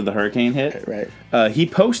hurricane hit, Right. He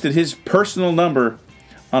posted his personal number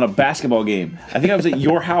on a basketball game. I think I was at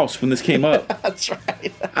your house when this came up. That's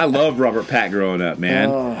right. I loved Robert Pat growing up, man.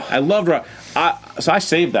 Oh. I loved so I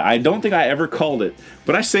saved that. I don't think I ever called it,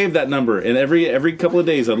 but I saved that number, and every couple of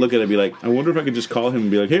days I'd look at it and be like, I wonder if I could just call him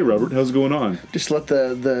and be like, hey, Robert, how's it going on? Just let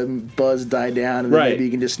the buzz die down, and then Right. maybe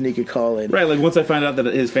you can just sneak a call in. Right, like once I find out that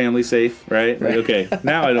his family's safe, right? Like, okay,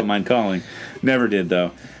 now I don't mind calling. Never did,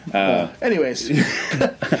 though. Anyways,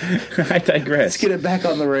 I digress. let's get it back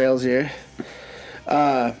on the rails here.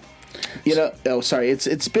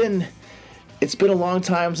 It's been a long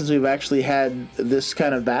time since we've actually had this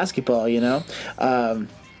kind of basketball.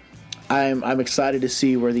 I'm excited to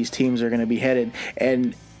see where these teams are going to be headed,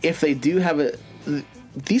 and if they do have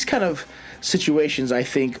these kind of situations, I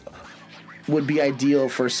think would be ideal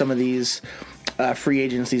for some of these free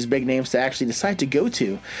agents, these big names, to actually decide to go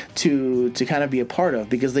to kind of be a part of,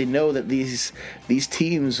 because they know that these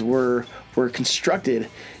teams were constructed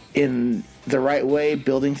in the right way,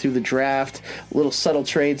 building through the draft, little subtle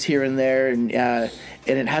trades here and there, and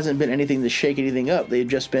it hasn't been anything to shake anything up. They've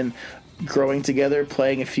just been growing together,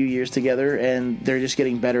 playing a few years together, and they're just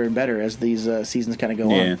getting better and better as these seasons kind of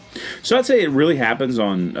go on. So I'd say it really happens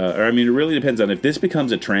on, it really depends on if this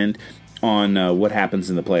becomes a trend on what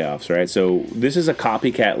happens in the playoffs, right? So this is a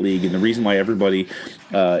copycat league, and the reason why everybody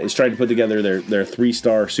is trying to put together their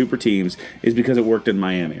 3-star super teams is because it worked in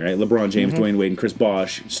Miami, right? LeBron James, Dwayne Wade, and Chris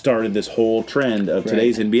Bosh started this whole trend of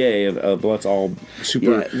today's NBA of let's all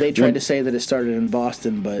super... Yeah, they tried to say that it started in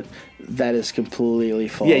Boston, but that is completely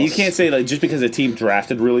false. Yeah, you can't say, like, just because a team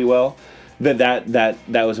drafted really well, that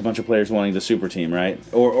was a bunch of players wanting the super team, right?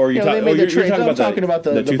 Or you're talking about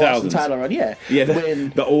the 2000s. Boston title run, yeah. Yeah,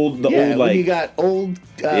 the old like when you got old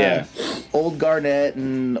Garnett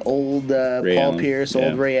and old Paul Allen. Pierce,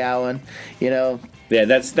 old Ray Allen, Yeah,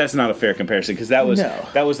 that's not a fair comparison, because that was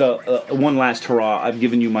the one last hurrah. I've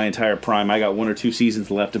given you my entire prime. I got 1 or 2 seasons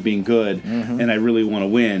left of being good, and I really want to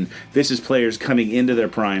win. This is players coming into their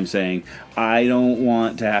prime saying, I don't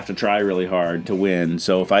want to have to try really hard to win,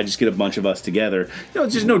 so if I just get a bunch of us together,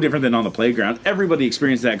 it's just no different than on the playground. Everybody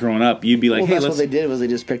experienced that growing up. You'd be like, hey, what they did was they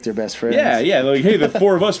just picked their best friends. Yeah, like, hey, the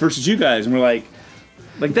 4 of us versus you guys, and we're like,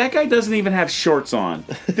 that guy doesn't even have shorts on.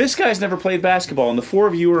 This guy's never played basketball, and the 4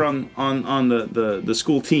 of you are on the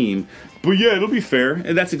school team. But yeah, it'll be fair.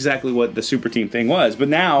 And that's exactly what the super team thing was. But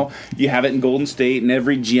now you have it in Golden State, and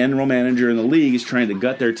every general manager in the league is trying to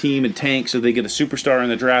gut their team and tank so they get a superstar in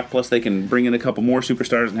the draft, plus they can bring in a couple more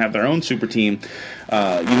superstars and have their own super team.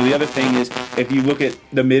 The other thing is, if you look at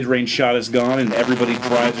the mid-range shot is gone and everybody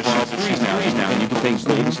drives or shoots threes now, and you can take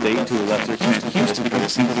Golden State to a lesser extent Houston, because it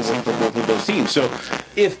seems to work for both of those teams. So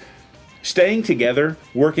if staying together,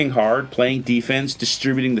 working hard, playing defense,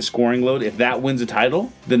 distributing the scoring load, if that wins a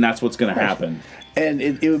title, then that's what's going to happen. And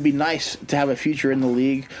it would be nice to have a future in the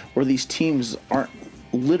league where these teams aren't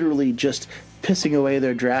literally just pissing away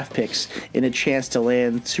their draft picks in a chance to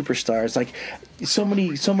land superstars. Like, so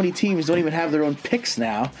many teams don't even have their own picks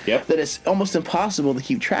now that it's almost impossible to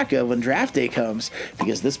keep track of when draft day comes,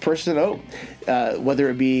 because this person,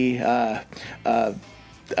 whether it be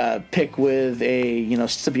pick with a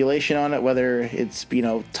stipulation on it, whether it's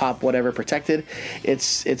top whatever protected,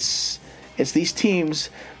 it's these teams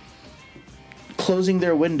closing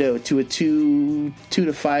their window to a 2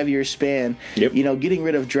 to 5 year span, getting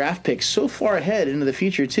rid of draft picks so far ahead into the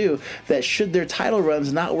future too, that should their title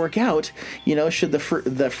runs not work out, should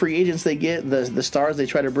the free agents they get, the stars they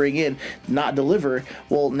try to bring in not deliver,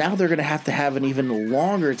 well, now they're going to have an even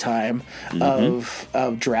longer time of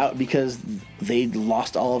drought because they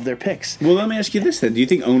lost all of their picks. Well, let me ask you this then. Do you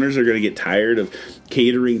think owners are going to get tired of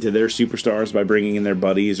catering to their superstars by bringing in their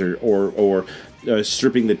buddies or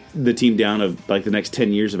stripping the team down of like the next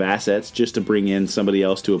 10 years of assets just to bring in somebody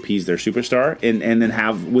else to appease their superstar, and then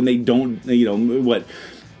have, when they don't,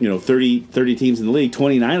 30 teams in the league,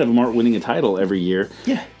 29 of them aren't winning a title every year.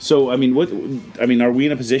 Yeah. So, are we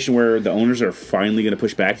in a position where the owners are finally going to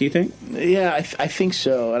push back, do you think? Yeah, I think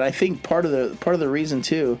so. And I think part of the reason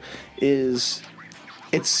too is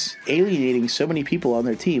it's alienating so many people on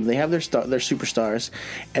their team. They have their superstars,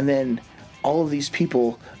 and then all of these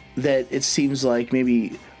people that it seems like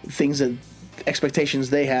maybe things that expectations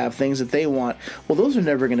they have, things that they want, well, those are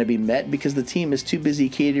never going to be met because the team is too busy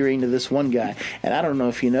catering to this one guy. And I don't know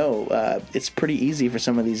if it's pretty easy for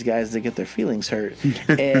some of these guys to get their feelings hurt,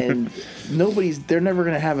 and they're never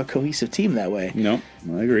going to have a cohesive team that way. No,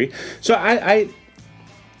 I agree. So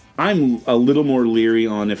I'm a little more leery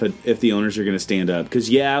on if the owners are going to stand up,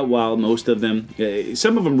 because while most of them,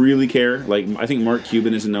 some of them really care. Like I think Mark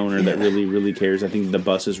Cuban is an owner that really cares. I think the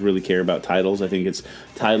Busses really care about titles. I think it's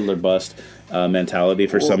title or bust mentality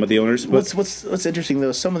for some of the owners. But what's interesting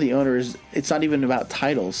though, some of the owners, it's not even about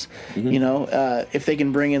titles. You know, if they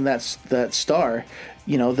can bring in that star,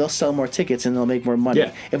 you know, they'll sell more tickets and they'll make more money.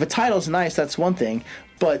 Yeah. If a title's nice, that's one thing.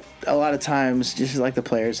 But a lot of times, just like the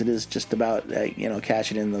players, it is just about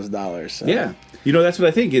cashing in those dollars. So. Yeah, that's what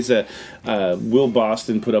I think is will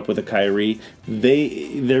Boston put up with a Kyrie?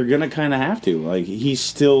 They're gonna kind of have to. Like he's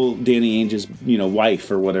still Danny Ainge's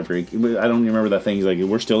wife or whatever. I don't remember that thing. He's like,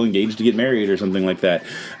 we're still engaged to get married or something like that.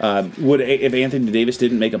 If Anthony Davis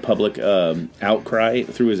didn't make a public outcry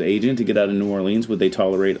through his agent to get out of New Orleans, would they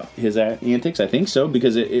tolerate his antics? I think so,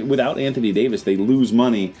 because without Anthony Davis, they lose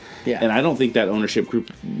money. Yeah. And I don't think that ownership group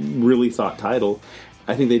really thought title.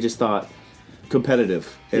 I think they just thought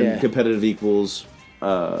competitive, and competitive equals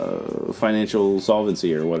financial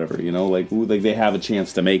solvency or whatever. Like they have a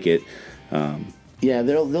chance to make it.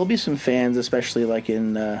 There'll be some fans, especially like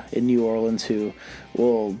in New Orleans, who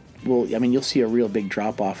will. I mean, you'll see a real big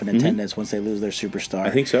drop-off in attendance once they lose their superstar.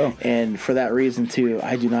 I think so. And for that reason, too,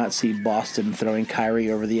 I do not see Boston throwing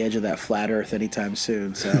Kyrie over the edge of that flat earth anytime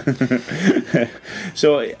soon. So,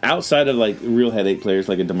 so outside of, like, real headache players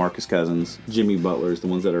like a DeMarcus Cousins, Jimmy Butler's, the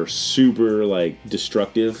ones that are super, like,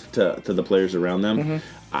 destructive to the players around them,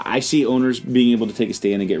 I see owners being able to take a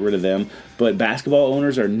stand and get rid of them, but basketball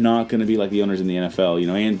owners are not going to be like the owners in the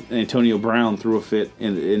NFL. Antonio Brown threw a fit,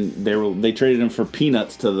 and they traded him for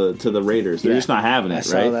peanuts to the Raiders. They're just not having it. I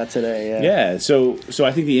saw that today. Yeah. So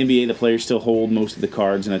I think the NBA, the players still hold most of the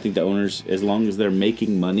cards, and I think the owners, as long as they're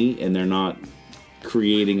making money and they're not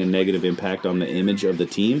creating a negative impact on the image of the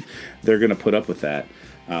team, they're going to put up with that.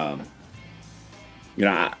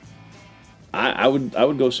 I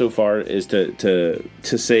would go so far as to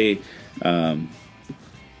say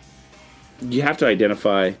you have to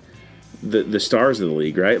identify the stars of the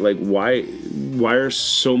league, right? Like why are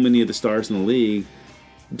so many of the stars in the league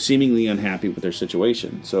seemingly unhappy with their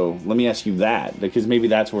situation? So let me ask you that, because maybe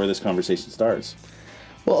that's where this conversation starts.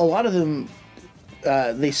 Well, a lot of them.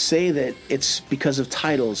 They say that it's because of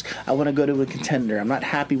titles. I want to go to a contender. I'm not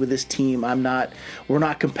happy with this team. We're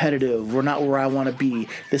not competitive. We're not where I want to be.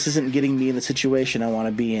 This isn't getting me in the situation I want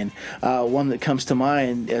to be in. One that comes to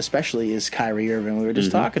mind especially is Kyrie Irving. We were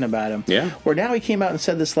just talking about him. Yeah. Where now he came out and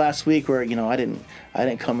said this last week where, I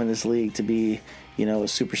didn't come in this league to be, a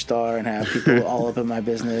superstar and have people all up in my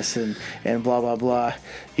business and blah, blah, blah.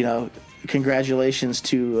 Congratulations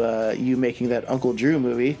to you making that Uncle Drew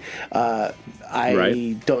movie.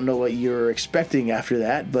 I don't know what you're expecting after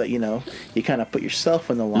that, but you kind of put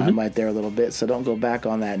yourself in the limelight there a little bit, so don't go back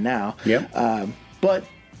on that now. Yep. But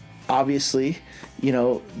obviously,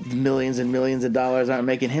 millions and millions of dollars aren't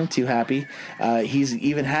making him too happy. He's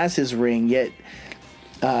even has his ring, yet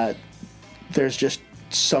there's just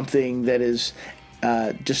something that is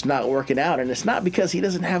just not working out, and it's not because he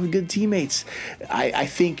doesn't have good teammates. I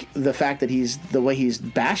think the fact that the way he's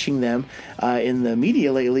bashing them in the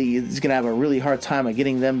media lately, he's going to have a really hard time of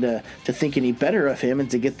getting them to think any better of him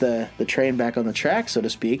and to get the train back on the track, so to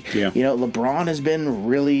speak. Yeah. LeBron has been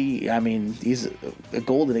really, he's a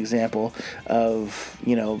golden example of,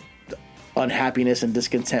 unhappiness and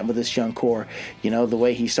discontent with this young core. The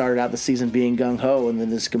way he started out the season being gung-ho, and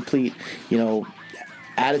then this complete,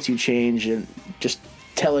 attitude change, and just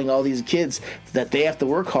telling all these kids that they have to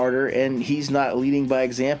work harder, and he's not leading by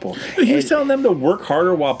example. He was telling them to work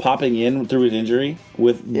harder while popping in through his injury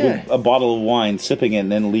with a bottle of wine, sipping it,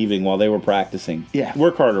 and then leaving while they were practicing. Yeah.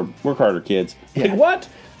 Work harder, kids. Yeah. Like, what?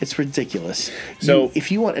 It's ridiculous. So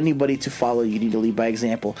if you want anybody to follow, you need to lead by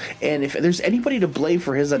example. And if there's anybody to blame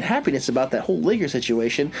for his unhappiness about that whole Lakers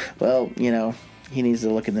situation, well, he needs to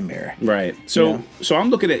look in the mirror. Right. So I'm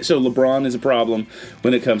looking at LeBron is a problem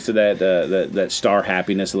when it comes to that star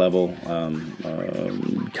happiness level.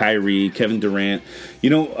 Kyrie, Kevin Durant.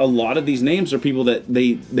 A lot of these names are people that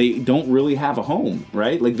they don't really have a home,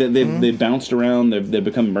 right? Like they've bounced around. They've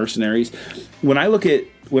become mercenaries. When I look at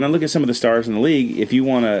some of the stars in the league, if you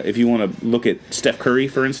wanna look at Steph Curry,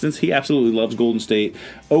 for instance, he absolutely loves Golden State.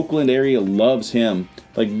 Oakland area loves him.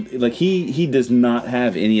 Like he does not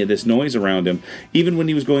have any of this noise around him. Even when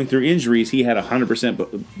he was going through injuries, he had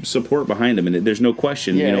 100% support behind him, and there's no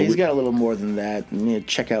question. Yeah, he's got a little more than that.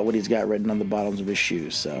 Check out what he's got written on the bottoms of his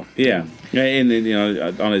shoes. So yeah, and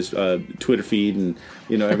then on his Twitter feed and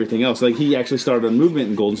everything else. Like he actually started a movement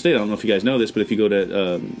in Golden State. I don't know if you guys know this, but if you go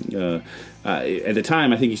to at the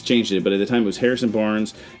time, I think he's changed it, but at the time it was Harrison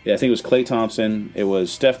Barnes. I think it was Klay Thompson. It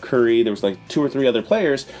was Steph Curry. There was like 2 or 3 other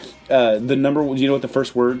players. The number, do you know what the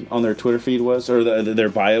first word on their Twitter feed was, or their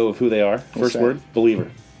bio of who they are? First word,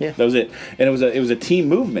 believer. Yeah, that was it, and it was a team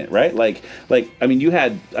movement, right? Like I mean, you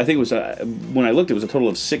had, I think it was when I looked, it was a total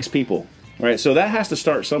of 6 people. Right, so that has to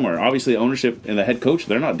start somewhere. Obviously, ownership and the head coach,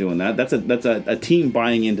 they're not doing that. That's a team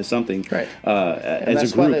buying into something, right,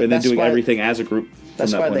 as a group, and then doing everything as a group.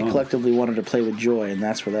 That's why they collectively wanted to play with joy, and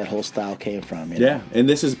that's where that whole style came from. Yeah, and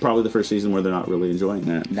this is probably the first season where they're not really enjoying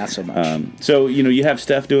that. Not so much. So, you have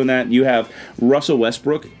Steph doing that. You have Russell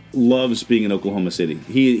Westbrook loves being in Oklahoma City.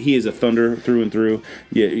 He is a Thunder through and through.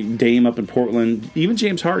 Yeah, Dame up in Portland. Even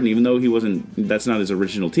James Harden, even though that's not his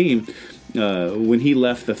original team, when he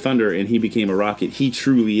left the Thunder and he became a Rocket, he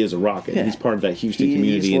truly is a Rocket. Yeah. He's part of that Houston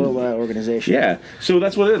community. He's loyal to that organization. Yeah, so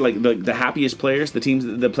that's what it is. Like the happiest players,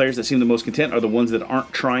 the players that seem the most content are the ones that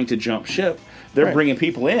aren't trying to jump ship. They're bringing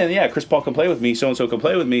people in. Yeah, Chris Paul can play with me, so-and-so can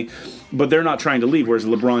play with me, but they're not trying to leave, whereas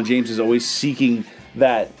LeBron James is always seeking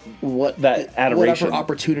that adoration. Whatever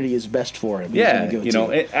opportunity is best for him. Yeah,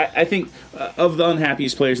 I think of the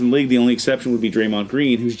unhappiest players in the league, the only exception would be Draymond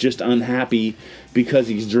Green, who's just unhappy because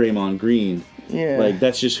he's Draymond Green. Yeah, like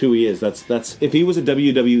that's just who he is. That's if he was a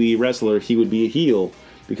WWE wrestler, he would be a heel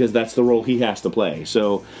because that's the role he has to play.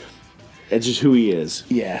 So it's just who he is.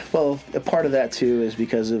 Yeah, well, a part of that too is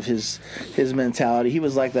because of his mentality. He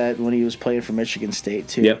was like that when he was playing for Michigan State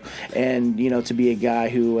too. Yep. And to be a guy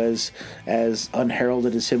who was as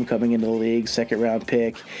unheralded as him coming into the league, 2nd round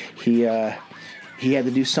pick, he had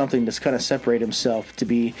to do something to kind of separate himself to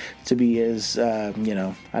be as I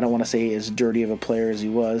don't want to say as dirty of a player as he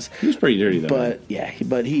was. He was pretty dirty though. But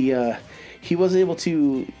right? He was able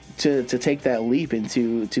to take that leap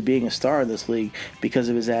into being a star in this league because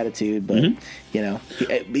of his attitude. But the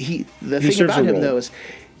thing about him though is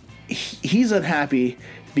he's unhappy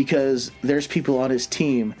because there's people on his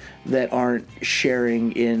team that aren't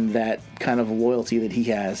sharing in that kind of loyalty that he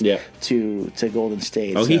has to Golden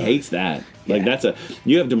State. Oh, so he hates that. Like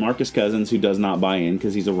you have DeMarcus Cousins who does not buy in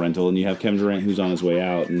because he's a rental, and you have Kevin Durant who's on his way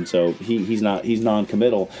out, and so he's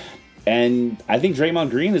non-committal. And I think Draymond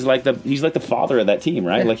Green is he's like the father of that team,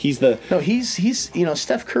 right? Yeah. Like he's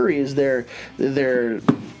Steph Curry is their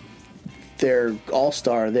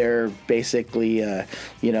all-star. They're basically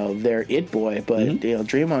their it boy, but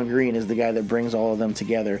Draymond Green is the guy that brings all of them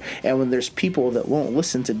together. And when there's people that won't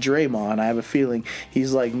listen to Draymond, I have a feeling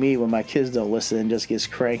he's like me when my kids don't listen and just gets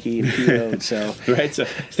cranky and PO'd. So right, so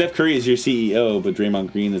Steph Curry is your CEO, but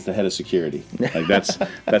Draymond Green is the head of security. Like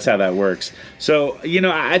that's how that works. So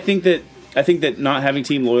I think that not having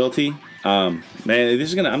team loyalty. Man,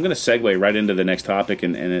 I'm gonna segue right into the next topic,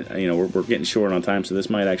 and we're getting short on time, so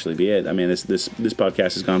this might actually be it. I mean, this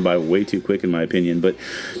podcast has gone by way too quick, in my opinion. But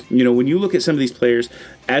when you look at some of these players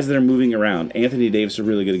as they're moving around, Anthony Davis is a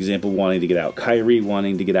really good example, wanting to get out. Kyrie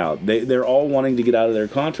wanting to get out. They're all wanting to get out of their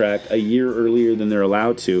contract a year earlier than they're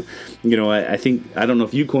allowed to. I think, I don't know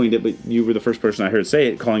if you coined it, but you were the first person I heard say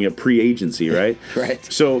it, calling it pre-agency, right? Right.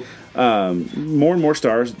 So. More and more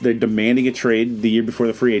stars, they're demanding a trade the year before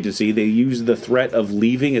the free agency. They use the threat of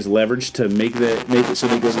leaving as leverage to make it so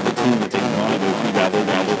they go to the team that they want to go to rather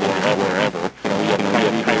than wherever. You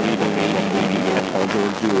have Kyrie, you have Paul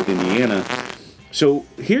George with Indiana. So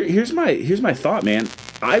here's my thought, man.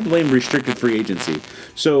 I blame restricted free agency.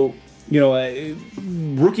 So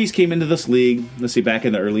rookies came into this league, let's see, back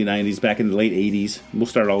in the early 90s, back in the late 80s. We'll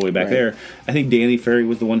start all the way back there. I think Danny Ferry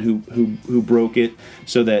was the one who broke it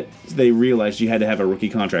so that they realized you had to have a rookie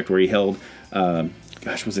contract where he held,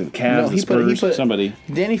 was it the Cavs, the Spurs, somebody?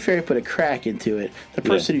 Danny Ferry put a crack into it. The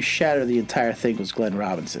person who shattered the entire thing was Glenn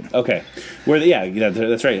Robinson. Okay.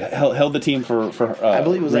 That's right. Held the team for I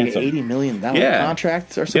believe it was ransom. like an $80 million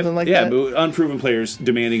contract or something like that. Yeah, but unproven players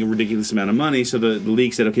demanding a ridiculous amount of money, so the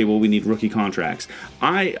league said, okay, well, we need rookie contracts.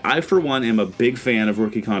 I for one, am a big fan of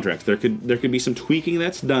rookie contracts. There could be some tweaking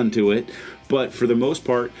that's done to it, but for the most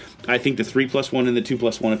part, I think the 3+1 and the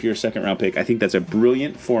 2+1, if you're a second-round pick, I think that's a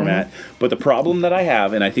brilliant format. Mm-hmm. But the problem that I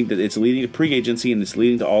have, and I think that it's leading to pre-agency and it's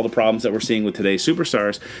leading to all the problems that we're seeing with today's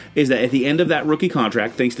superstars, is that at the end of that rookie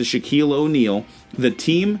contract, thanks to Shaquille O'Neal, the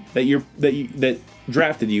team that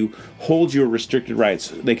drafted you holds your restricted rights.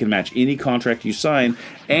 They can match any contract you sign,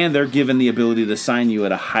 and they're given the ability to sign you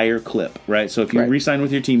at a higher clip, right? So if you re-sign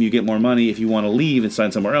with your team, you get more money. If you want to leave and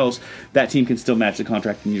sign somewhere else, that team can still match the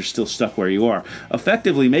contract, and you're still stuck where you are,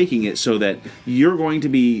 effectively making it so that you're going to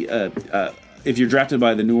be if you're drafted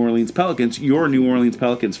by the New Orleans Pelicans, you're a New Orleans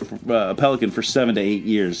Pelican for 7 to 8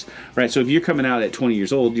 years, right? So if you're coming out at 20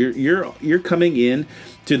 years old, you're coming in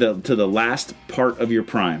to the last part of your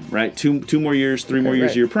prime, right? Two more years, 3 more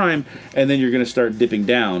years of your prime, and then you're going to start dipping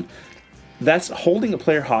down. That's holding a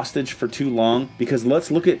player hostage for too long, because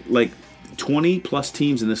let's look at 20 plus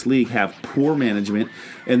teams in this league have poor management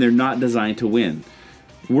and they're not designed to win.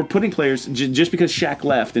 We're putting players, just because Shaq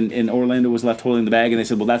left and Orlando was left holding the bag, and they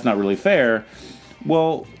said, well, that's not really fair.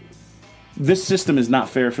 Well, this system is not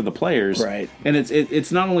fair for the players. Right. And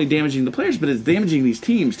it's not only damaging the players, but it's damaging these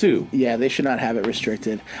teams too. Yeah, they should not have it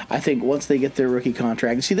restricted. I think once they get their rookie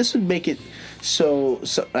contract, see, this would make it so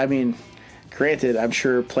I mean, granted, I'm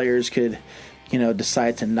sure players could,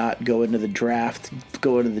 decide to not go into the draft,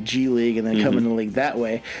 go into the G League, and then come into the league that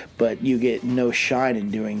way. But you get no shine in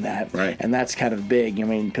doing that, right? And that's kind of big. I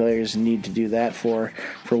mean, players need to do that for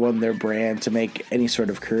their brand, to make any sort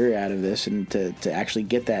of career out of this, and to actually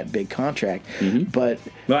get that big contract. But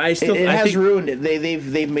I think it has ruined it.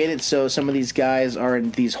 They've made it so some of these guys are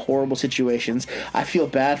in these horrible situations. I feel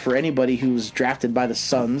bad for anybody who's drafted by the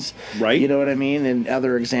Suns, right? You know what I mean? And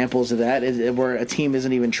other examples of that is where a team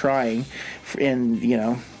isn't even trying. And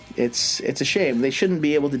it's a shame. They shouldn't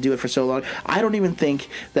be able to do it for so long. I don't even think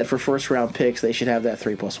that for first round picks they should have that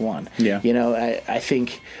 3+1. Yeah. I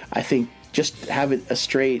think just have it a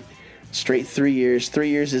straight 3 years. 3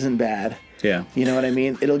 years isn't bad. Yeah. You know what I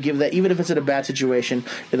mean? It'll give that, even if it's in a bad situation,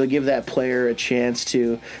 it'll give that player a chance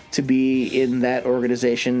to be in that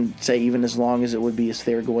organization, say, even as long as it would be as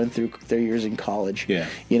they were going through their years in college. Yeah.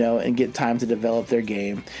 And get time to develop their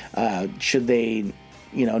game. Should they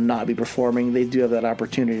not be performing, they do have that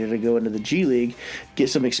opportunity to go into the G League, get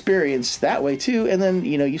some experience that way too, and then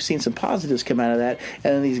you've seen some positives come out of that,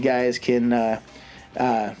 and then these guys can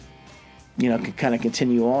can kind of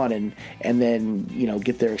continue on and then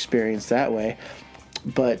get their experience that way.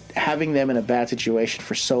 But having them in a bad situation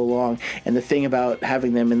for so long, and the thing about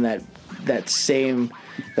having them in that same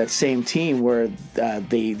team where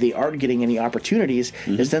they aren't getting any opportunities,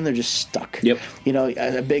 is then they're just stuck. Yep.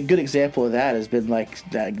 A big good example of that has been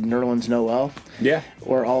Nerlens Noel. Yeah.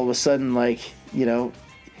 Where all of a sudden,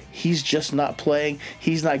 he's just not playing.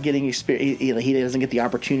 He's not getting experience. He doesn't get the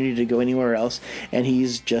opportunity to go anywhere else, and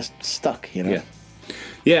he's just stuck. Yeah.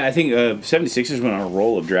 Yeah, I think 76ers went on a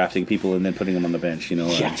roll of drafting people and then putting them on the bench.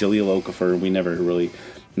 Jahlil Okafor, we never really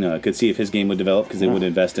could see if his game would develop, because they would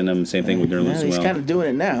invest in him. Same thing with Nerlens Noel. He's kind of doing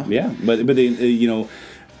it now. Yeah, but they,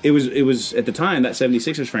 it was at the time that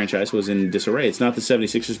 76ers franchise was in disarray. It's not the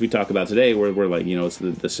 76ers we talk about today, where we're it's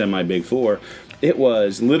the semi-big four. It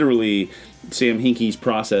was literally Sam Hinkie's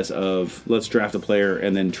process of, let's draft a player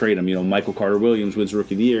and then trade him. Michael Carter-Williams wins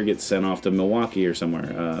Rookie of the Year, gets sent off to Milwaukee or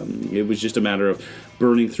somewhere. It was just a matter of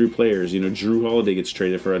burning through players. Drew Holiday gets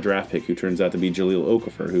traded for a draft pick, who turns out to be Jahlil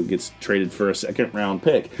Okafor, who gets traded for a second-round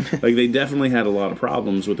pick. They definitely had a lot of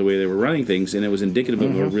problems with the way they were running things, and it was indicative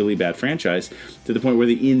of a really bad franchise, to the point where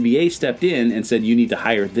the NBA stepped in and said, you need to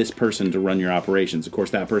hire this person to run your operations. Of course,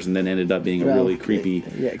 that person then ended up being a really creepy...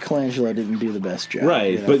 Colangelo didn't do the best job.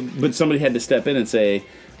 Right, but somebody had to step in and say,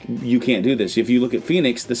 you can't do this. If you look at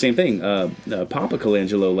Phoenix, the same thing. Papa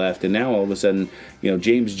Colangelo left, and now all of a sudden,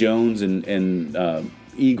 James Jones and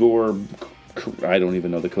Igor, I don't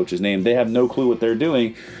even know the coach's name. They have no clue what they're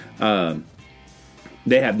doing.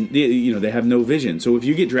 They have no vision. So if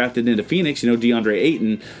you get drafted into Phoenix, DeAndre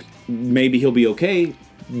Ayton, maybe he'll be okay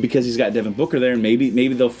because he's got Devin Booker there, and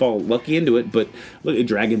maybe they'll fall lucky into it. But look at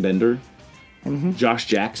Dragon Bender. Josh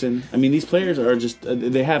Jackson. I mean, these players are just,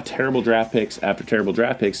 they have terrible draft picks after terrible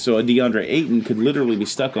draft picks. So a DeAndre Ayton could literally be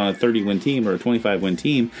stuck on a 30-win team or a 25-win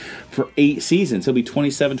team for 8 seasons. He'll be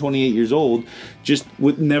 27, 28 years old, just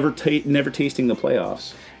with never tasting the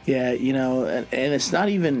playoffs. Yeah, and it's not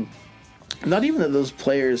even that those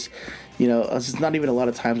players, it's not even a lot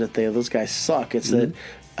of times that those guys suck. It's that,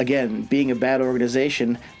 again, being a bad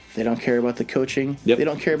organization, they don't care about the coaching. Yep. They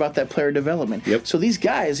don't care about that player development. Yep. So these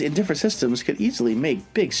guys in different systems could easily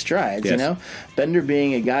make big strides. Yes. Bender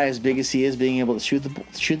being a guy as big as he is, being able to shoot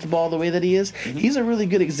the ball the way that he is, he's a really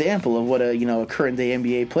good example of what a current day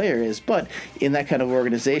NBA player is. But in that kind of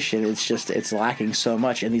organization, it's lacking so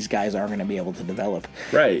much, and these guys aren't going to be able to develop.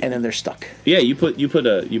 Right. And then they're stuck. Yeah, you put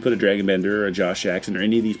a Dragon Bender or a Josh Jackson or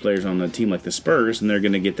any of these players on a team like the Spurs, and they're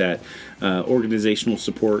going to get that organizational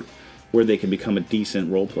support where they can become a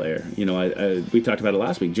decent role player. We talked about it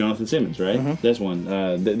last week. Jonathan Simmons, right? That's one.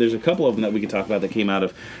 There's a couple of them that we could talk about that came out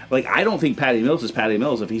of... I don't think Patty Mills is Patty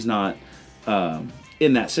Mills if he's not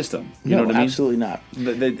in that system. You know what I mean? Absolutely not.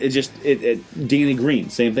 Danny Green,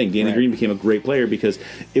 same thing. Danny Green became a great player because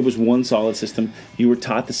it was one solid system. You were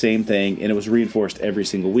taught the same thing, and it was reinforced every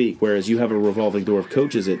single week. Whereas you have a revolving door of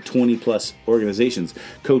coaches at 20-plus organizations.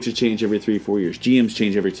 Coaches change every 3-4 years. GMs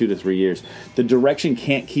change every 2 to 3 years. The direction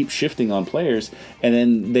can't keep shifting on players, and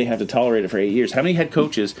then they have to tolerate it for 8 years. How many head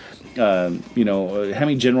coaches, how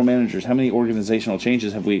many general managers, how many organizational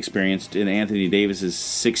changes have we experienced in Anthony Davis's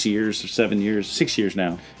 6 years or 7 years? 6 years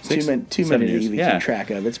now. Too many to even keep track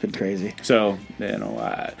of. It's been crazy. So,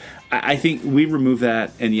 I think we remove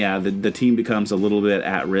that, and the team becomes a little bit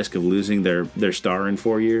at risk of losing their star in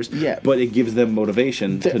 4 years. Yeah. But it gives them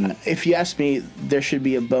motivation. If you ask me, there should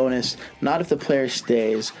be a bonus, not if the player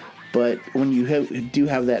stays, but when you do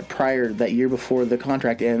have that year before the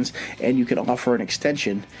contract ends, and you can offer an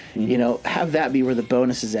extension, have that be where the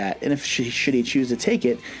bonus is at. And if should he choose to take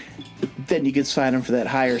it, then you could sign him for that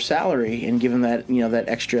higher salary and give him that that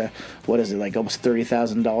extra, what is it, like almost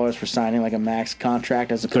 $30,000 for signing like a max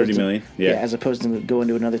contract as opposed $30 million, as opposed to going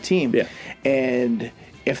to another team. Yeah. And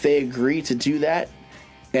if they agree to do that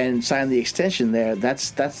and sign the extension there,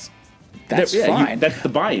 that's fine. That's the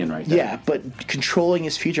buy-in right there. Yeah, but controlling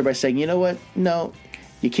his future by saying, you know what, no,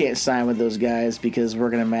 you can't sign with those guys because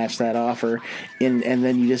we're going to match that offer, and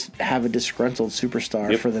then you just have a disgruntled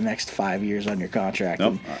superstar for the next 5 years on your contract.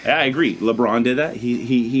 Nope. I agree. LeBron did that.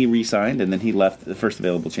 He re-signed, and then he left the first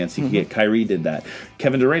available chance he could get. Kyrie did that.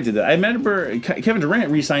 Kevin Durant did that. I remember Kevin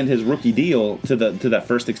Durant re-signed his rookie deal to that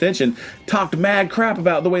first extension, talked mad crap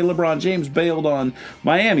about the way LeBron James bailed on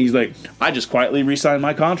Miami. He's like, I just quietly re-signed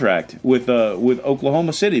my contract with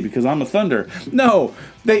Oklahoma City because I'm a Thunder. No,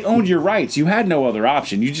 they owned your rights. You had no other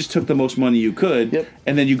option. You just took the most money you could,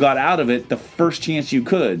 and then you got out of it the first chance you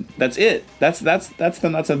could. That's it. That's the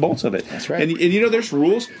nuts and bolts of it. That's right. And there's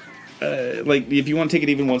rules. Like if you want to take it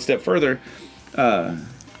even one step further,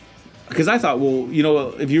 because I thought,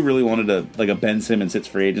 if you really wanted like a Ben Simmons hits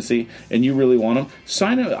free agency and you really want him,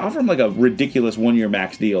 offer him like a ridiculous 1-year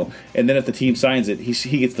max deal, and then if the team signs it,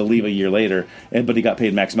 he gets to leave a year later, but he got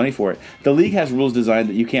paid max money for it. The league has rules designed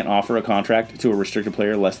that you can't offer a contract to a restricted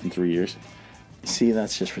player less than 3 years. See,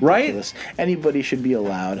 that's just ridiculous. Right? Anybody should be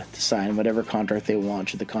allowed to sign whatever contract they want.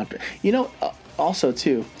 Should the contract, also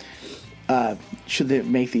too, should they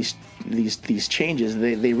make these changes?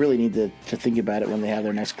 They really need to think about it when they have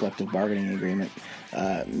their next collective bargaining agreement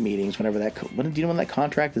meetings. Whenever do you know when that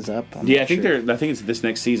contract is up? I think it's this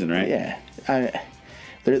next season, right? Yeah,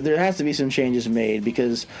 there has to be some changes made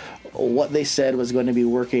because what they said was going to be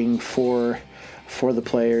working for the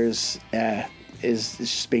players. Is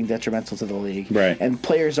just being detrimental to the league. Right. And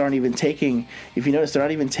players aren't even taking, if you notice, they're not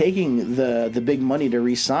even taking the big money to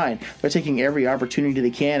re-sign. They're taking every opportunity they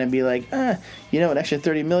can and be like, an extra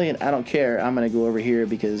 $30 million, I don't care. I'm going to go over here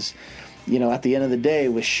because, at the end of the day,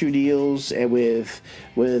 with shoe deals and with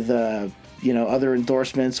other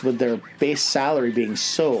endorsements, with their base salary being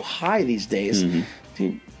so high these days,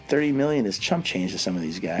 dude, $30 million is chump change to some of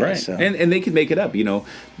these guys. Right. So. And they can make it up. You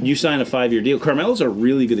sign a 5-year deal. Carmelo's a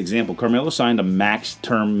really good example. Carmelo signed a max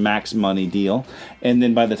money deal, and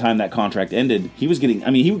then by the time that contract ended, he was getting,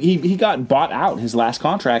 he got bought out his last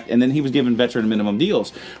contract, and then he was given veteran minimum deals,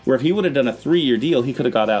 where if he would have done a 3-year deal, he could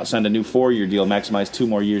have got out, signed a new 4-year deal, maximized 2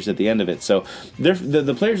 more years at the end of it. So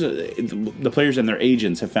the players and their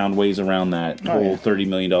agents have found ways around that whole $30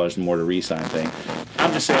 million and more to re-sign thing.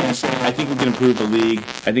 I'm just saying, I think we can improve the league.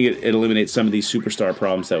 I think it eliminates some of these superstar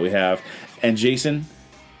problems that we have. And Jason,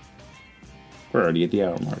 we're already at the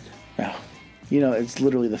hour mark. Wow. It's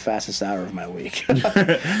literally the fastest hour of my week.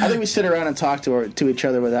 I think we sit around and talk to each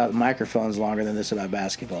other without microphones longer than this about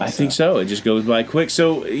basketball. I think so. It just goes by quick.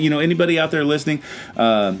 So, anybody out there listening,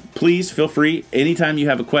 please feel free. Anytime you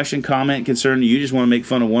have a question, comment, concern, you just want to make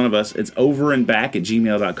fun of one of us, it's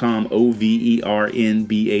overandback@gmail.com,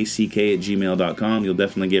 overandback@gmail.com. You'll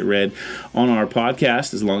definitely get read on our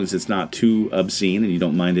podcast as long as it's not too obscene and you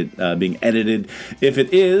don't mind it being edited. If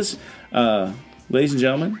it is, ladies and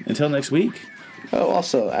gentlemen, until next week. Oh,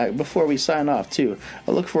 also, before we sign off, too,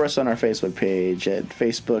 look for us on our Facebook page at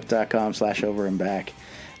facebook.com/overandback.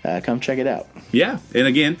 Come check it out. Yeah, and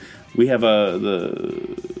again, we have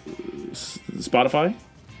the Spotify,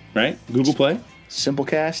 right? Google Play.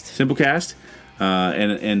 Simplecast.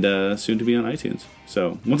 And soon to be on iTunes.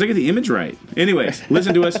 So, once I get the image right. Anyways,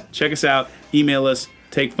 listen to us, check us out, email us,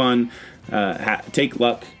 take fun, take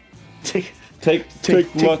luck. Take luck.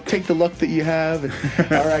 Take the luck that you have.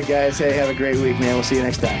 All right, guys. Hey, have a great week, man. We'll see you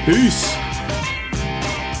next time. Peace.